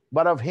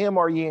 But of him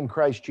are ye in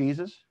Christ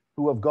Jesus,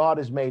 who of God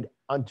is made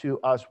unto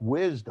us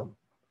wisdom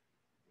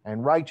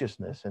and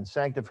righteousness and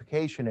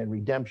sanctification and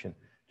redemption.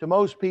 To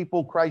most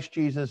people,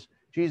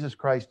 Jesus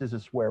Christ is a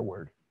swear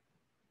word.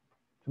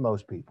 To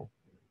most people.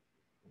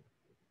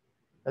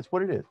 That's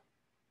what it is.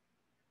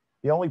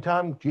 The only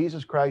time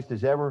Jesus Christ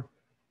is ever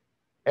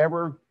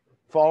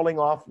falling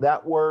off,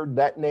 that word,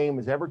 that name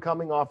is ever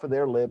coming off of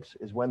their lips,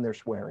 is when they're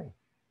swearing.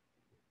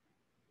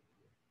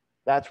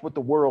 That's what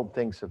the world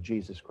thinks of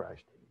Jesus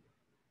Christ.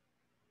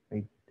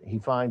 He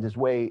finds his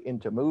way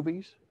into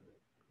movies.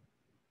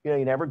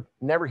 You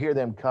never hear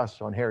them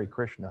cuss on Hare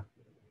Krishna.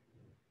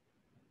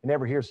 You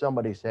never hear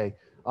somebody say,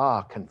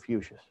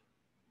 Confucius.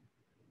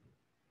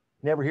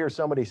 You never hear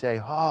somebody say,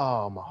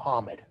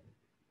 Muhammad.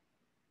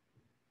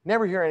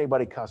 Never hear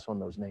anybody cuss on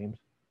those names.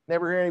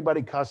 Never hear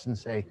anybody cuss and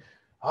say,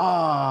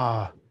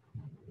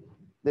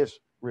 this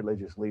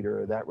religious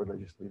leader or that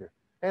religious leader.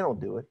 They don't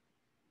do it.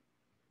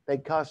 They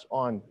cuss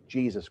on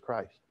Jesus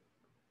Christ.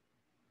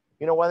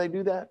 You know why they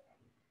do that?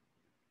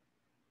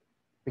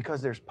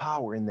 Because there's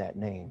power in that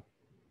name.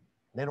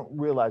 They don't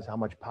realize how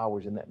much power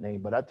is in that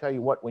name. But I tell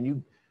you what, when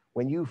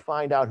you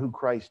find out who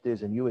Christ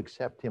is and you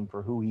accept him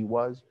for who he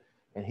was,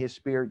 and his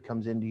spirit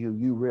comes into you,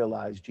 you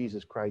realize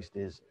Jesus Christ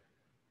is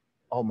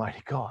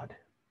Almighty God.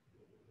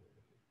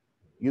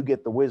 You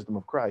get the wisdom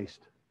of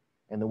Christ,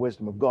 and the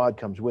wisdom of God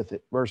comes with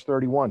it. Verse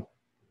 31,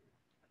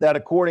 that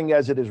according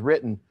as it is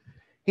written,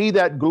 he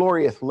that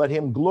glorieth, let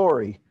him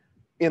glory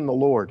in the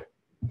Lord.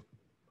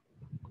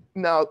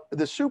 Now,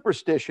 the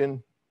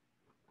superstition,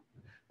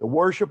 the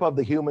worship of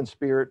the human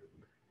spirit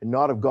and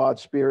not of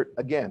God's spirit,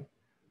 again,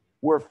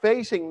 we're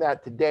facing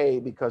that today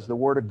because the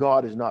word of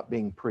God is not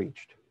being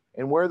preached.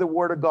 And where the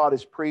word of God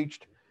is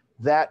preached,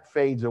 that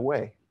fades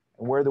away.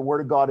 And where the word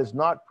of God is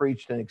not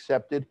preached and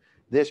accepted,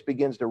 this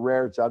begins to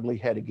rear its ugly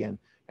head again.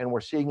 And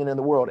we're seeing it in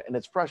the world. And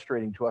it's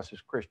frustrating to us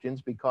as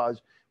Christians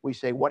because we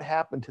say, what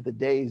happened to the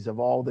days of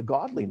all the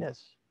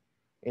godliness?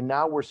 And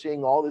now we're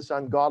seeing all this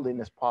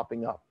ungodliness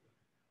popping up.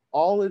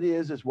 All it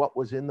is what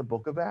was in the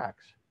book of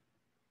Acts.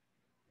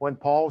 When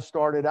Paul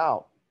started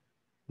out,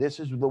 this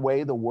is the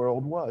way the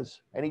world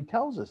was. And he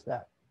tells us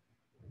that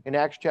in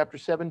Acts chapter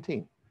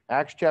 17.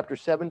 Acts chapter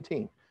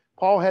 17.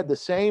 Paul had the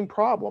same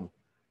problem.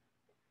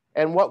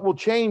 And what will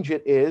change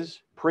it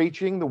is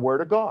preaching the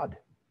word of God.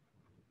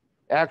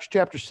 Acts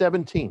chapter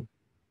 17.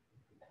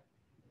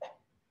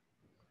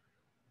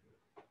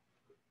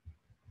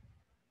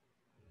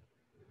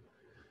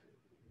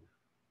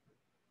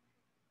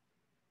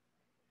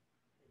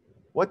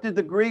 What did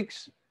the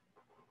Greeks,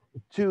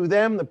 to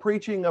them, the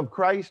preaching of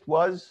Christ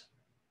was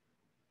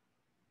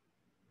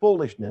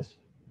foolishness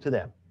to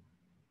them,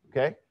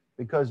 okay?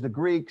 Because the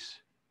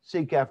Greeks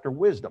seek after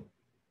wisdom.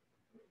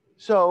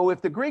 So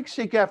if the Greeks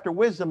seek after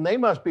wisdom, they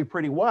must be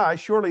pretty wise.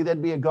 Surely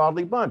they'd be a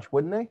godly bunch,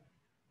 wouldn't they?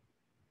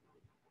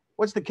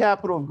 What's the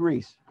capital of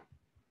Greece?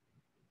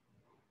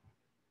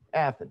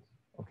 Athens,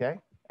 okay?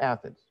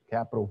 Athens,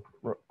 capital.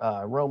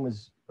 Rome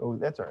is, oh,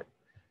 that's all right.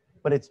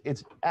 But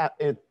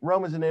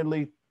Rome is in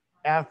Italy.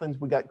 Athens,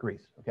 we got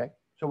Greece, okay?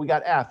 So we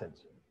got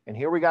Athens. And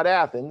here we got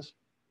Athens.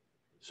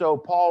 So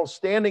Paul's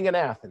standing in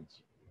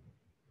Athens.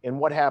 And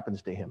what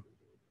happens to him?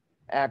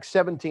 Acts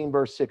 17,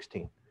 verse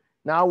 16.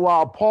 Now,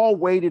 while Paul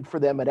waited for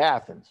them at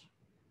Athens,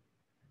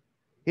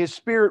 his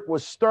spirit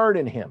was stirred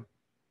in him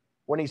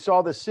when he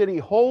saw the city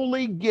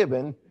wholly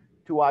given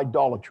to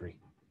idolatry.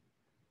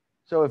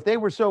 So if they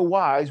were so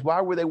wise,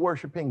 why were they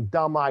worshiping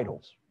dumb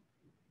idols?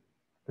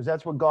 Because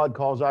that's what God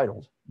calls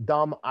idols,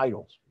 dumb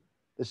idols.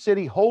 The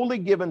city wholly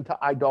given to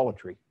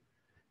idolatry.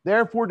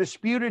 Therefore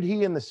disputed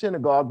he in the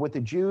synagogue with the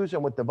Jews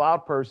and with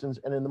devout persons,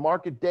 and in the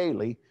market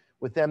daily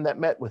with them that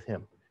met with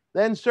him.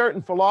 Then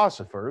certain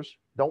philosophers,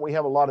 don't we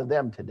have a lot of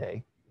them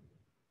today?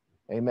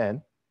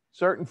 Amen.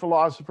 Certain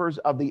philosophers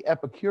of the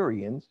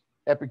Epicureans,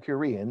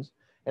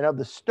 and of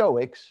the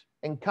Stoics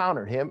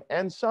encountered him,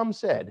 and some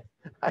said,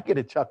 I get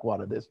a chuckle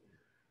out of this,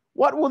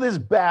 what will this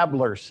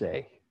babbler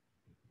say?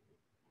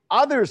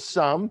 Others,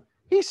 some,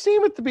 he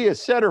seemeth to be a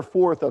setter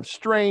forth of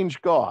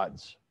strange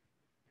gods,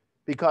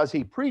 because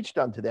he preached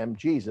unto them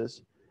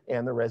Jesus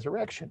and the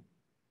resurrection.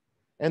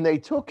 And they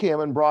took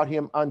him and brought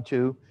him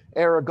unto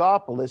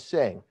Areopagus,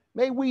 saying,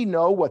 may we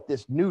know what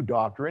this new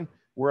doctrine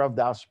whereof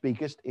thou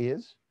speakest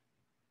is?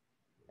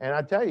 And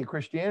I tell you,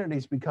 Christianity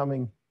is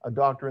becoming a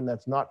doctrine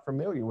that's not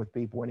familiar with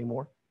people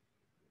anymore.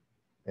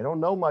 They don't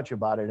know much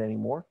about it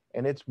anymore.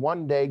 And it's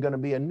one day going to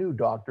be a new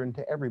doctrine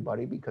to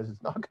everybody because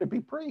it's not going to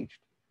be preached.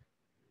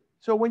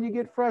 So when you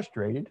get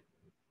frustrated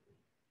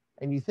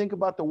and you think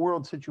about the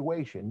world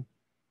situation,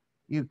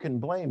 you can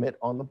blame it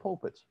on the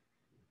pulpits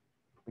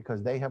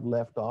because they have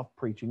left off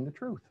preaching the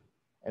truth.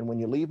 And when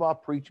you leave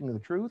off preaching the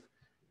truth,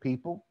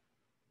 people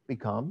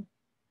become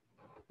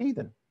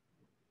heathen,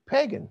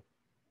 pagan,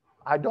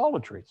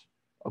 idolatries,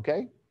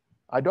 okay?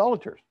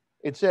 Idolaters.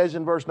 It says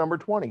in verse number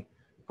 20,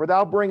 for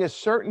thou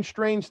bringest certain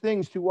strange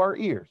things to our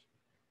ears.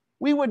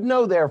 We would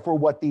know therefore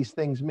what these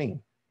things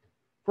mean.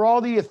 For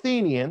all the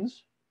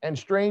Athenians and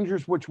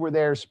strangers which were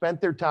there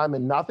spent their time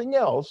in nothing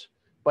else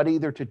but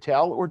either to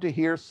tell or to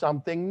hear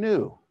something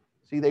new.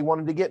 See, they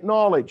wanted to get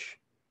knowledge.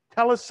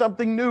 Tell us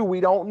something new we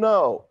don't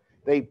know.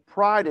 They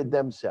prided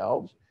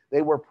themselves.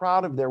 They were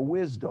proud of their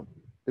wisdom.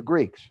 The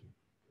Greeks.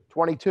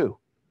 22.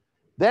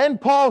 Then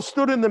Paul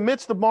stood in the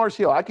midst of Mars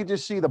Hill. I could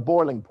just see the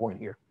boiling point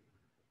here.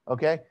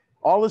 Okay?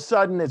 All of a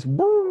sudden, it's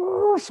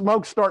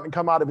smoke starting to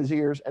come out of his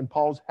ears, and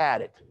Paul's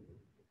had it.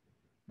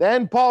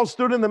 Then Paul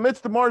stood in the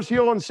midst of Mars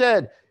Hill and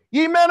said,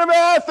 ye men of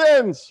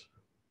Athens,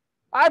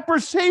 I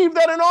perceive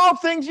that in all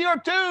things ye are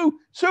too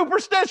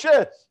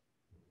superstitious.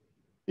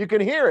 You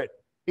can hear it.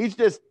 He's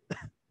just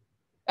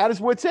at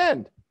his wit's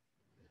end.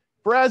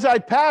 For as I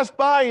passed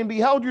by and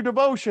beheld your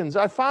devotions,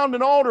 I found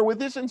an altar with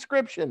this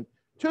inscription,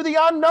 to the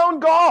unknown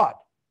God.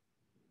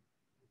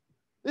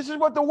 This is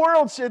what the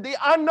world said, the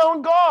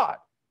unknown God.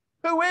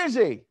 Who is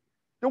he?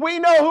 Do we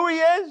know who he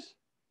is?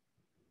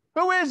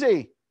 Who is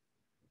he?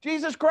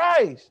 Jesus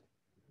Christ.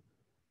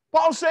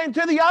 Paul's saying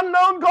to the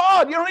unknown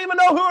God. You don't even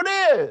know who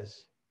it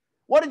is.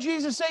 What did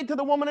Jesus say to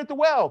the woman at the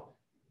well?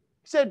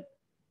 He said,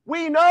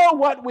 we know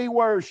what we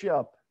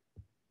worship.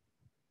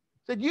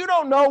 He said, you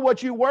don't know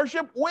what you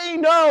worship. We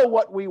know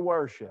what we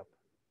worship.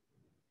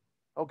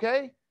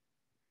 Okay?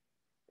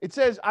 It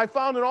says, I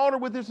found an altar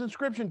with this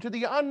inscription, to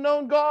the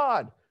unknown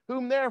God,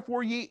 whom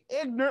therefore ye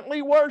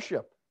ignorantly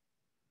worship.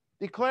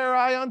 Declare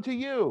I unto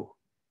you,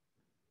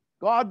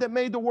 God that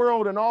made the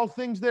world and all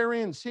things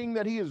therein, seeing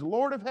that he is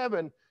Lord of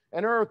heaven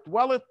and earth,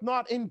 dwelleth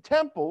not in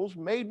temples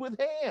made with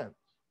hands,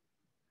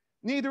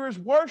 neither is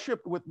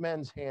worshipped with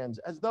men's hands,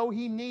 as though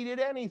he needed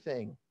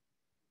anything,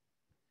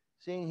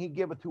 seeing he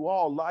giveth to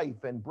all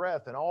life and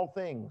breath and all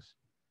things,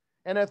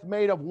 and hath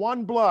made of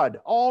one blood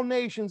all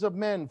nations of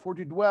men for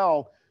to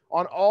dwell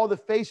on all the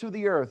face of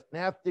the earth,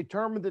 and hath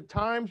determined the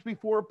times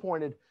before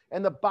appointed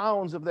and the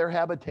bounds of their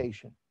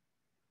habitation,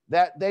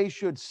 that they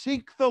should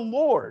seek the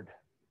Lord,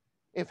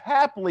 if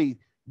haply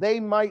they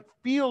might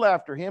feel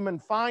after him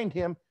and find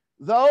him,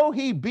 though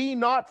he be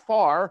not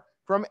far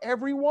from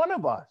every one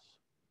of us.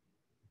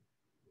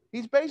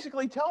 He's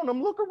basically telling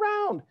them, look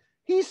around.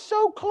 He's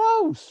so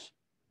close.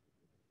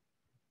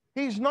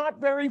 He's not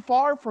very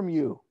far from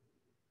you.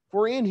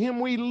 For in him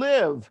we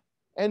live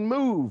and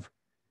move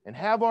and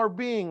have our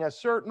being, as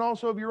certain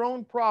also of your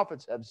own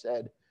prophets have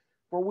said.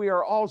 For we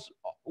are also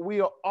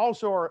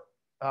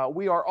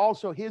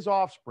his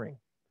offspring.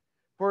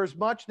 For as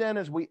much then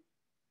as we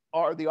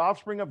are the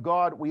offspring of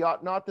God, we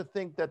ought not to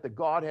think that the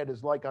Godhead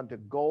is like unto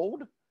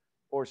gold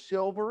or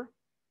silver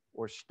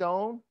or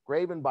stone,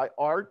 graven by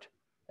art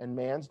and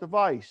man's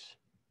device.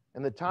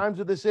 In the times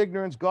of this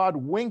ignorance God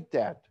winked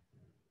at,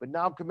 but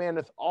now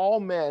commandeth all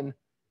men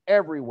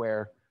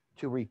everywhere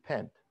to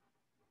repent.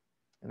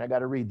 And I got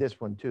to read this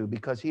one too,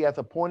 because he hath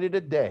appointed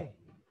a day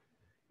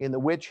in the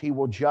which he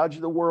will judge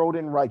the world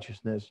in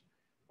righteousness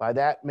by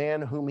that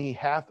man whom he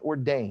hath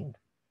ordained,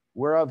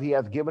 whereof he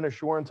hath given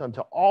assurance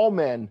unto all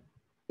men,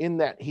 in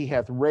that he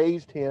hath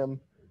raised him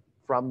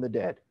from the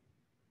dead.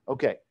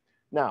 Okay,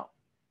 now,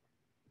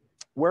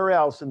 where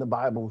else in the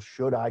Bible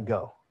should I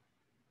go?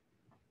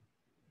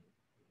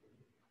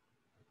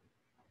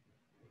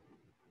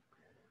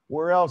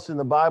 Where else in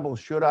the Bible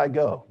should I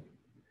go?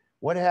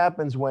 What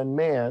happens when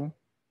man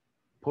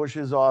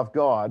pushes off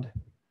God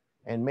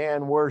and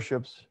man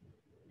worships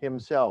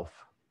himself?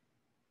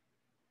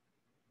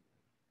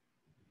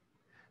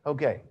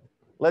 Okay,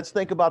 let's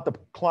think about the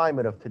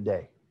climate of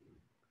today.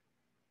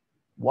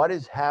 What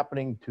is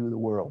happening to the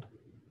world?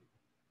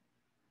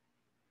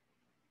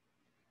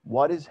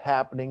 What is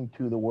happening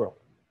to the world?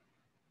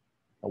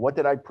 Now, what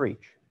did I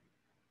preach?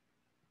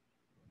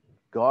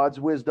 God's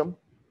wisdom,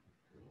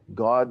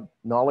 God,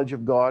 knowledge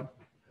of God,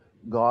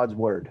 God's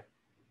word,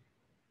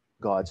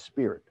 God's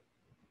spirit,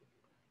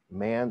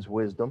 man's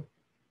wisdom,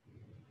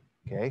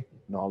 okay,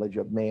 knowledge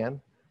of man,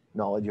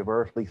 knowledge of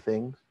earthly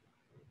things,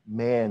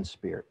 man's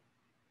spirit.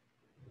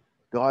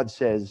 God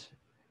says,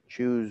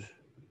 choose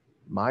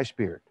my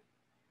spirit,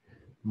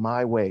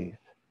 my ways,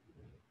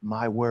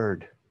 my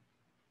word,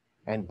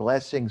 and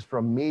blessings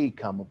from me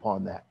come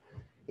upon that.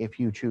 If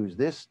you choose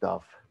this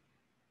stuff,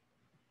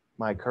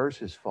 my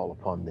curses fall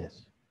upon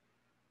this.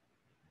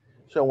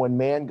 So when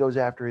man goes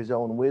after his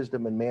own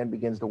wisdom and man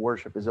begins to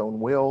worship his own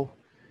will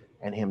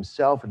and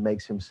himself and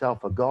makes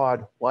himself a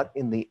god, what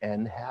in the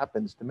end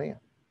happens to man?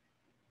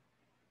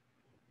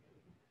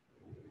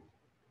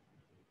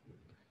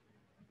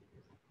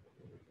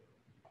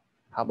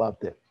 How about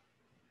this?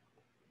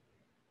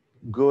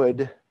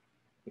 Good,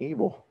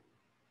 evil.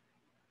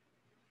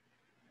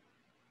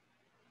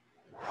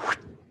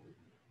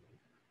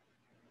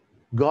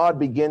 God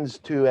begins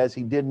to, as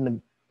he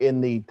did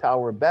in the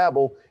Tower of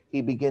Babel,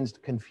 he begins to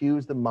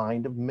confuse the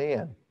mind of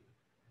man,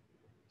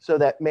 so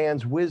that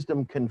man's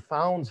wisdom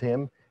confounds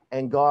him,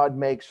 and God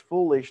makes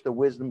foolish the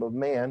wisdom of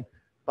man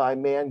by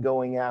man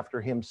going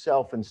after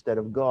himself instead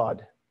of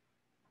God.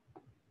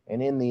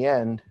 And in the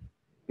end,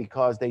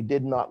 because they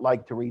did not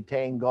like to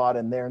retain God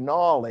in their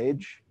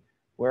knowledge,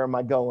 where am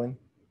I going?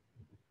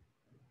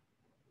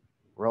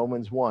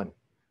 Romans 1.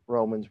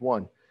 Romans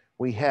 1.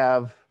 We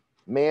have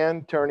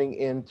man turning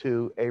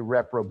into a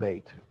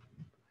reprobate.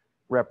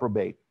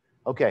 Reprobate.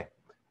 Okay.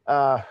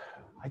 I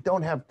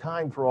don't have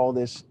time for all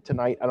this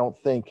tonight, I don't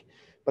think,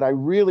 but I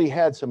really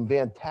had some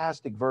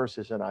fantastic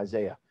verses in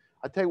Isaiah.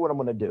 I'll tell you what I'm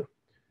going to do.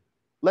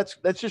 Let's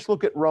just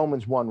look at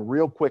Romans 1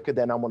 real quick, and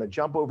then I'm going to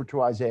jump over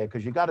to Isaiah,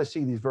 because you got to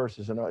see these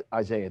verses in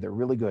Isaiah. They're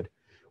really good.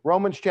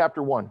 Romans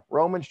chapter 1.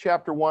 Romans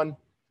chapter 1,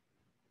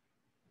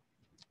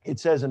 it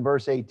says in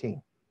verse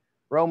 18.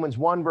 Romans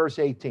 1, verse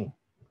 18.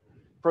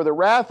 For the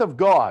wrath of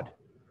God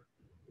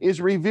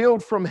is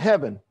revealed from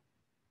heaven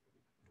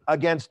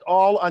against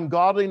all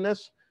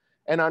ungodliness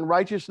and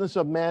unrighteousness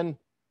of men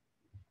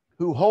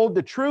who hold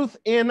the truth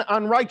in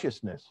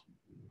unrighteousness.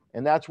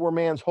 And that's where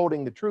man's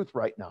holding the truth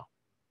right now.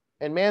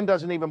 And man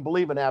doesn't even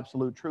believe in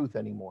absolute truth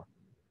anymore.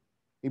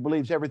 He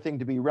believes everything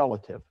to be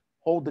relative.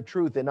 Hold the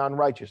truth in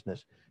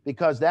unrighteousness,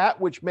 because that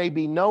which may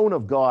be known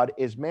of God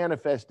is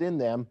manifest in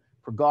them,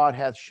 for God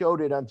hath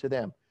showed it unto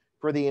them.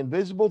 For the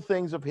invisible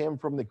things of him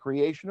from the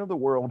creation of the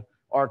world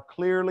are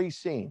clearly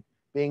seen,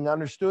 being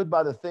understood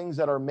by the things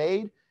that are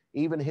made,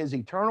 even his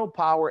eternal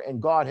power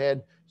and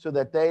Godhead, so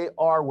that they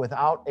are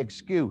without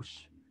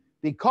excuse.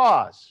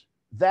 Because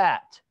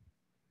that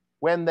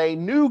when they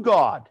knew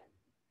God,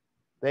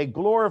 they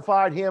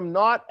glorified him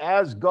not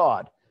as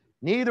God,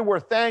 neither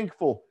were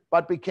thankful,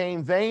 but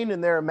became vain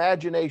in their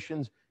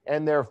imaginations,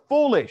 and they're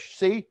foolish.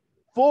 See,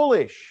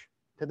 foolish.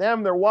 To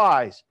them they're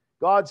wise.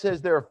 God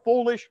says their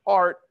foolish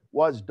heart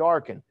was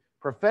darkened.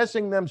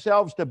 Professing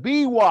themselves to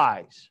be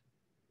wise,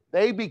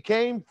 they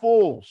became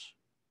fools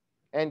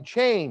and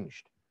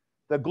changed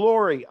the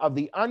glory of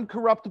the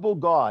uncorruptible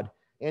God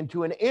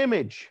into an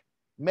image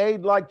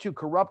made like to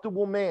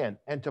corruptible man,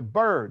 and to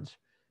birds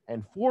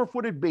and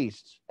four-footed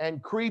beasts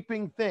and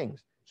creeping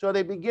things. So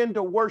they begin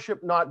to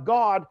worship not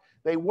God,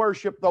 they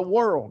worship the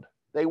world.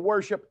 They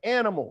worship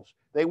animals.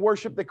 They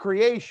worship the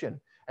creation.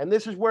 And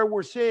this is where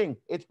we're seeing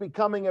it's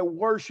becoming a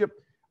worship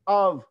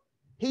of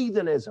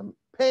heathenism,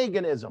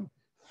 paganism,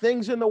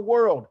 things in the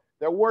world.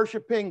 They're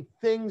worshiping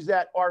things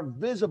that are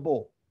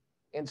visible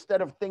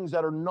instead of things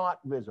that are not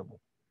visible.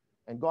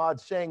 And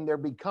God's saying they're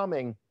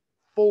becoming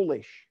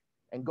foolish.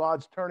 And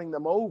God's turning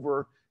them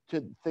over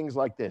to things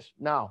like this.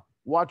 Now,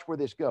 watch where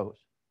this goes.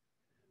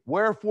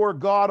 Wherefore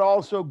God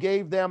also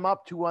gave them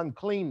up to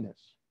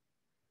uncleanness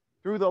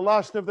through the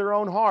lust of their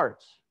own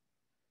hearts,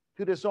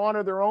 to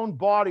dishonor their own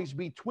bodies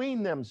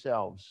between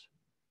themselves,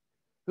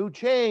 who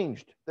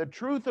changed the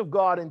truth of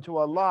God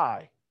into a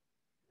lie,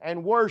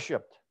 and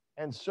worshiped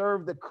and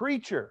served the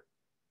creature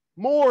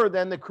more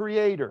than the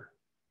Creator,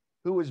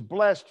 who is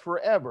blessed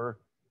forever.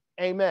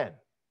 Amen.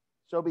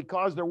 So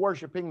because they're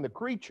worshiping the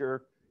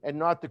creature and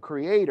not the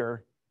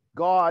Creator,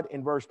 God,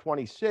 in verse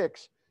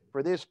 26,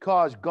 for this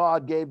cause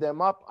God gave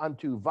them up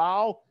unto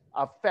vile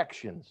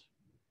affections.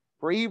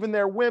 For even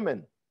their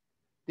women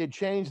did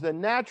change the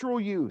natural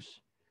use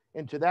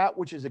into that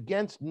which is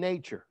against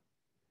nature.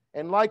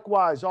 And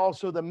likewise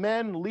also the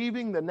men,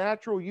 leaving the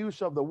natural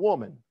use of the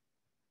woman,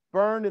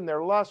 burned in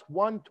their lust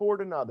one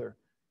toward another,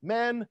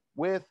 men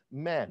with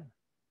men.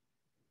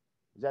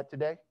 Is that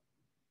today?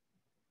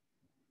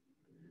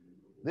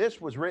 This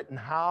was written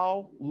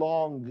how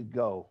long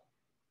ago?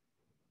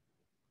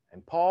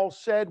 And Paul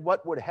said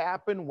what would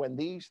happen when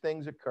these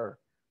things occur.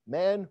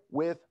 Men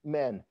with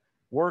men,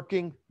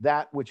 working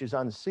that which is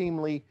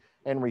unseemly,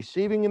 and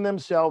receiving in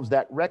themselves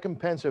that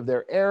recompense of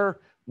their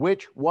error,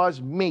 which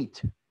was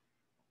meat.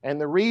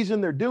 And the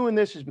reason they're doing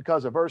this is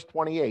because of verse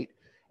 28.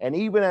 And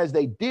even as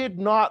they did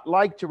not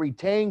like to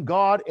retain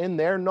God in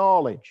their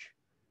knowledge,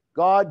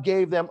 God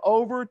gave them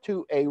over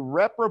to a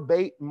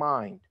reprobate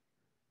mind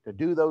to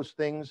do those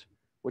things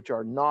which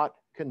are not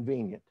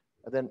convenient.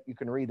 And then you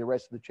can read the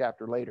rest of the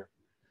chapter later.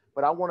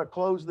 But I want to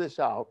close this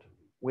out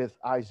with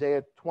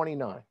Isaiah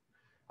 29.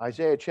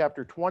 Isaiah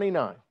chapter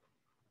 29.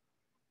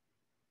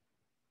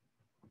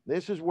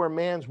 This is where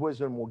man's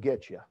wisdom will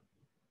get you.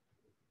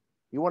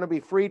 You want to be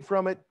freed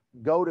from it?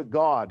 Go to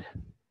God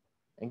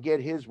and get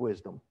his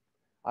wisdom.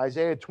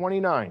 Isaiah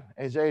 29.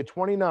 Isaiah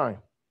 29.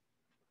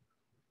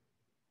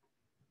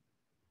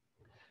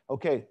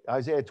 Okay,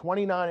 Isaiah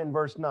 29 and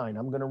verse 9.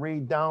 I'm going to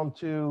read down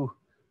to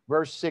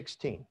verse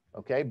 16.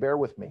 Okay, bear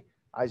with me.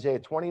 Isaiah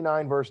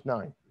 29, verse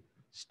 9.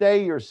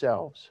 Stay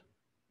yourselves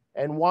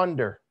and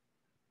wonder.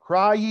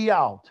 Cry ye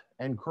out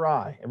and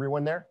cry.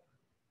 Everyone there?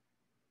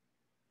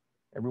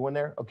 Everyone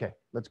there? Okay,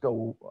 let's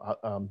go.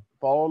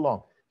 Follow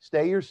along.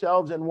 Stay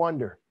yourselves and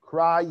wonder.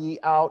 Cry ye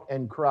out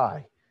and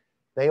cry.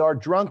 They are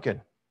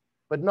drunken,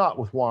 but not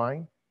with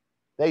wine.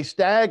 They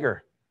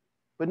stagger,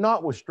 but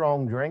not with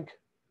strong drink.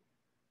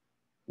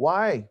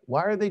 Why?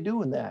 Why are they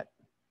doing that?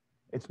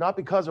 It's not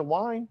because of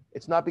wine.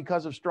 It's not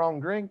because of strong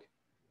drink.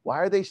 Why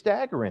are they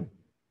staggering?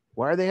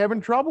 Why are they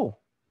having trouble?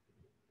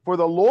 For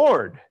the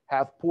Lord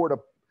hath poured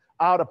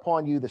out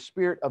upon you the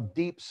spirit of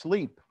deep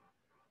sleep,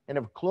 and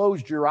have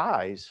closed your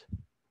eyes,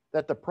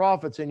 that the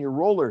prophets and your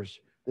rulers,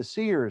 the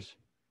seers,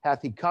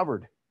 hath he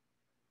covered.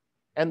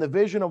 And the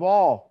vision of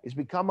all is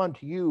become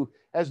unto you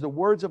as the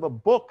words of a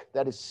book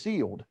that is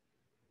sealed.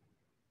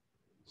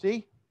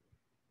 See?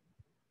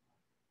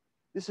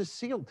 This is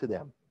sealed to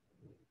them.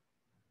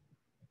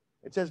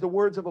 It says the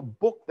words of a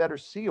book that are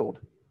sealed.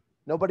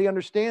 Nobody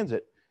understands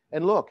it.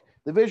 And look,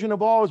 the vision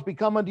of all has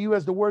become unto you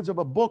as the words of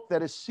a book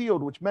that is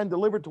sealed, which men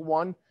deliver to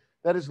one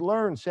that is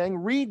learned, saying,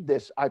 read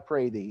this, I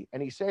pray thee.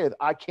 And he saith,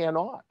 I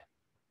cannot,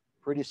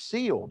 for it is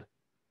sealed.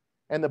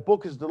 And the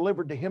book is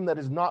delivered to him that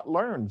is not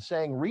learned,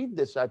 saying, read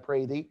this, I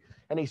pray thee.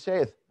 And he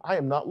saith, I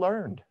am not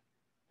learned.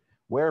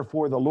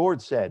 Wherefore the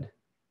Lord said,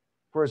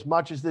 for as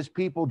much as this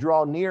people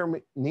draw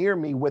near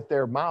me with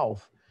their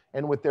mouth,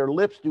 and with their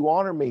lips do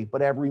honor me,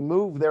 but have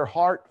removed their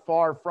heart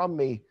far from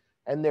me,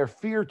 and their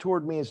fear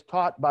toward me is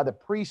taught by the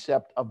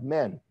precept of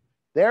men.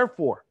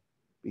 Therefore,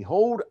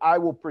 behold, I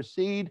will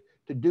proceed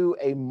to do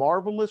a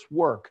marvelous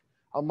work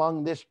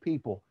among this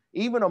people,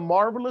 even a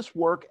marvelous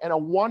work and a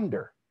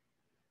wonder.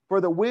 For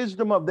the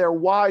wisdom of their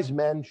wise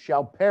men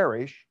shall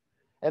perish,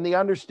 and the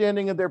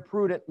understanding of their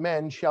prudent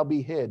men shall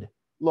be hid.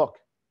 Look,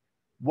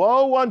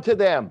 woe unto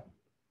them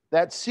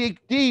that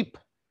seek deep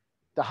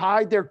to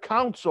hide their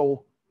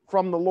counsel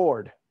from the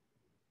Lord.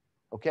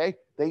 Okay?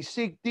 They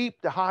seek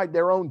deep to hide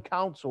their own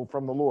counsel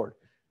from the Lord.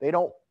 They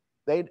don't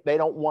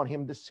want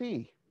him to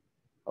see.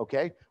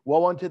 Okay?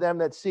 Woe unto them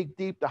that seek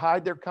deep to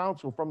hide their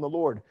counsel from the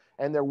Lord,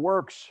 and their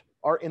works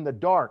are in the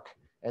dark,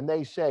 and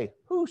they say,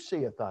 who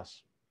seeth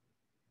us?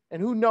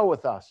 And who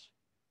knoweth us?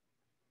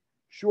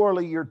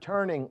 Surely you're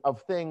turning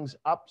of things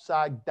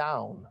upside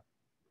down.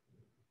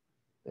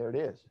 There it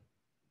is.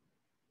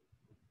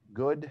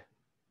 Good,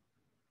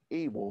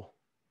 evil,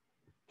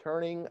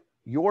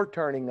 your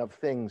turning of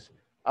things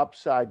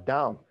upside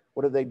down.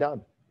 What have they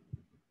done?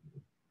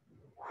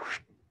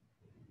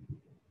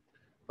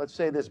 Let's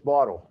say this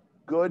bottle,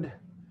 good,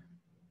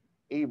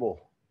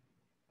 evil.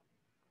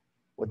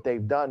 What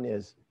they've done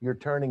is you're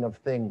turning of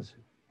things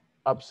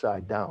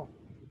upside down.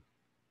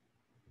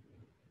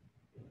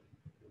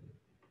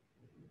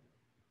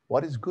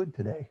 What is good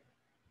today?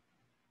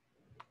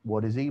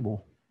 What is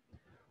evil?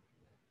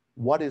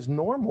 What is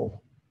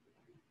normal?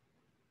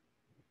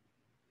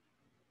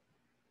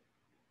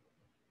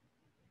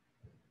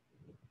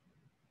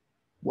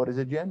 What is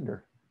a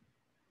gender?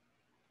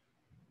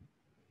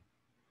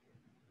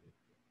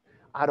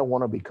 I don't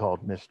want to be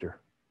called Mr.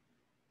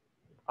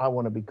 I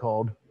want to be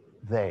called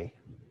they.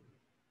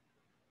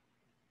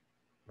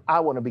 I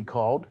want to be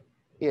called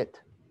it.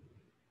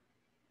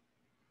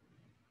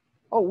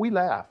 Oh, we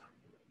laugh.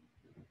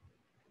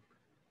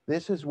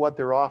 This is what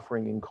they're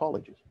offering in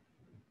colleges.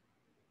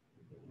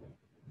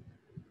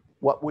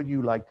 What would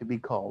you like to be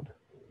called?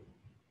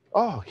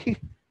 Oh,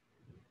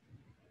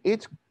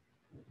 it's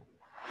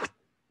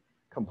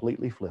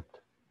completely flipped.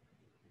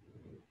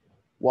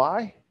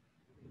 Why?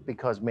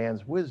 Because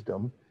man's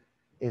wisdom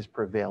is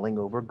prevailing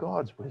over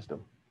God's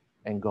wisdom.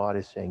 And God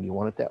is saying, you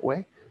want it that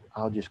way?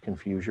 I'll just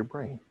confuse your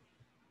brain.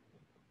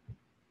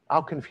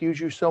 I'll confuse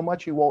you so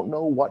much you won't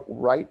know what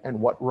right and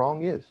what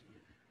wrong is.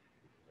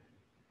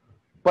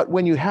 But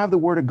when you have the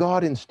Word of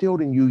God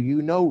instilled in you,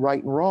 you know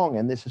right and wrong,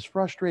 and this is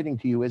frustrating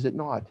to you, is it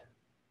not?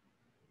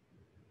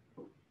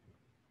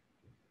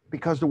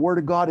 Because the Word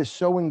of God is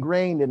so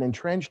ingrained and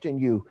entrenched in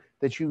you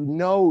that you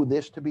know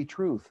this to be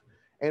truth.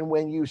 And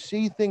when you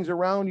see things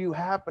around you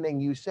happening,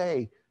 you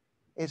say,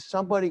 is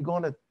somebody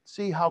going to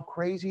see how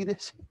crazy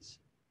this is?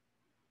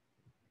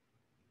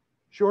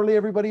 Surely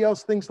everybody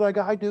else thinks like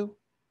I do,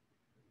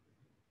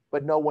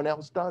 but no one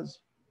else does.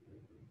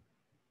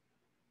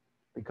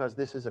 Because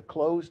this is a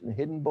closed and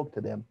hidden book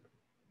to them.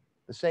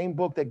 The same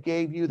book that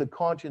gave you the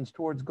conscience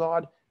towards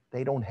God,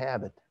 they don't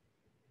have it.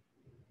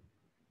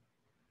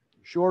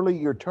 Surely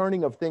your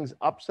turning of things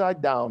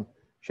upside down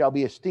shall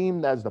be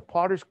esteemed as the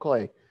potter's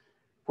clay.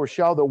 For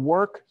shall the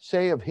work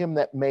say of him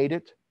that made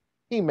it,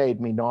 he made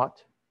me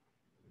not?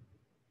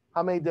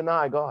 How many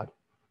deny God?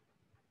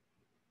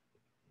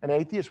 An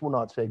atheist will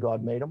not say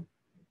God made him.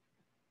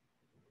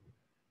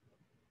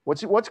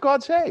 What's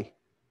God say?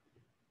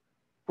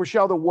 For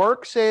shall the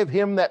work say of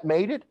him that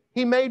made it,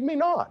 he made me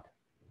not?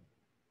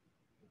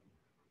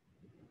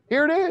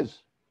 Here it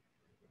is.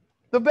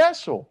 The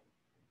vessel,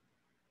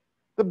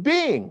 the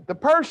being, the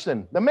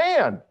person, the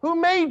man. Who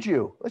made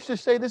you? Let's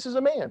just say this is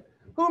a man.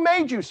 Who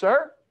made you,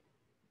 sir?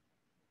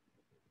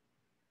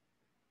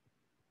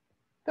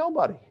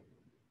 Nobody.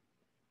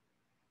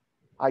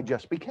 I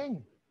just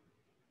became.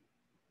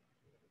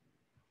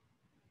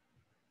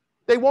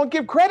 They won't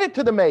give credit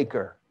to the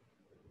maker.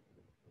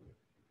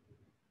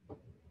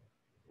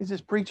 Is this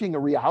preaching a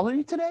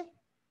reality today?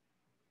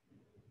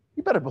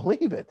 You better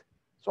believe it.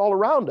 It's all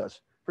around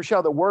us. For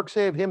shall the work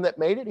say of him that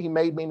made it, he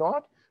made me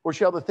not? Or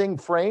shall the thing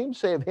framed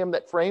say of him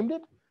that framed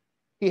it,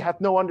 he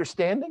hath no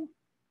understanding?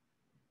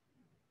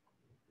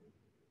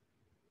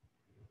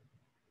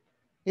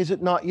 Is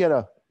it not yet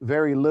a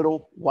very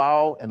little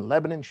while, and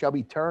Lebanon shall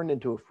be turned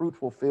into a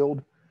fruitful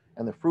field,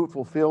 and the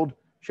fruitful field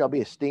shall be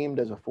esteemed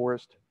as a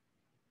forest?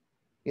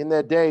 In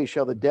that day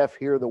shall the deaf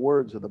hear the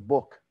words of the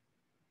book.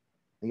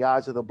 The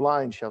eyes of the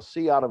blind shall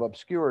see out of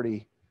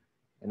obscurity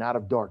and out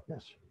of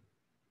darkness.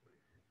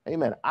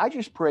 Amen. I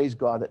just praise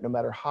God that no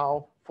matter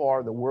how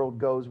far the world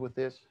goes with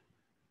this,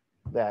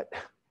 that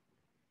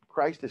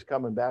Christ is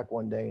coming back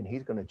one day and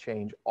he's going to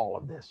change all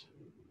of this.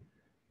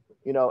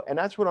 You know, and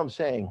that's what I'm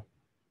saying.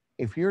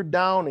 If you're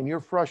down and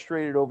you're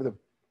frustrated over the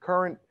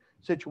current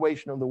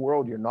situation of the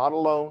world, you're not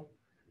alone.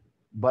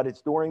 But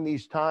it's during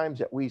these times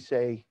that we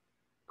say,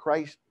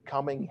 Christ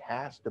coming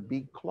has to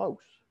be close.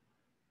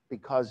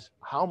 Because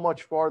how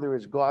much farther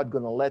is God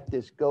going to let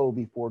this go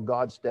before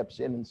God steps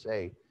in and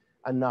say,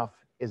 enough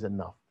is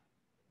enough?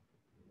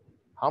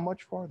 How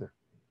much farther?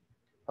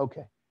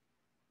 Okay.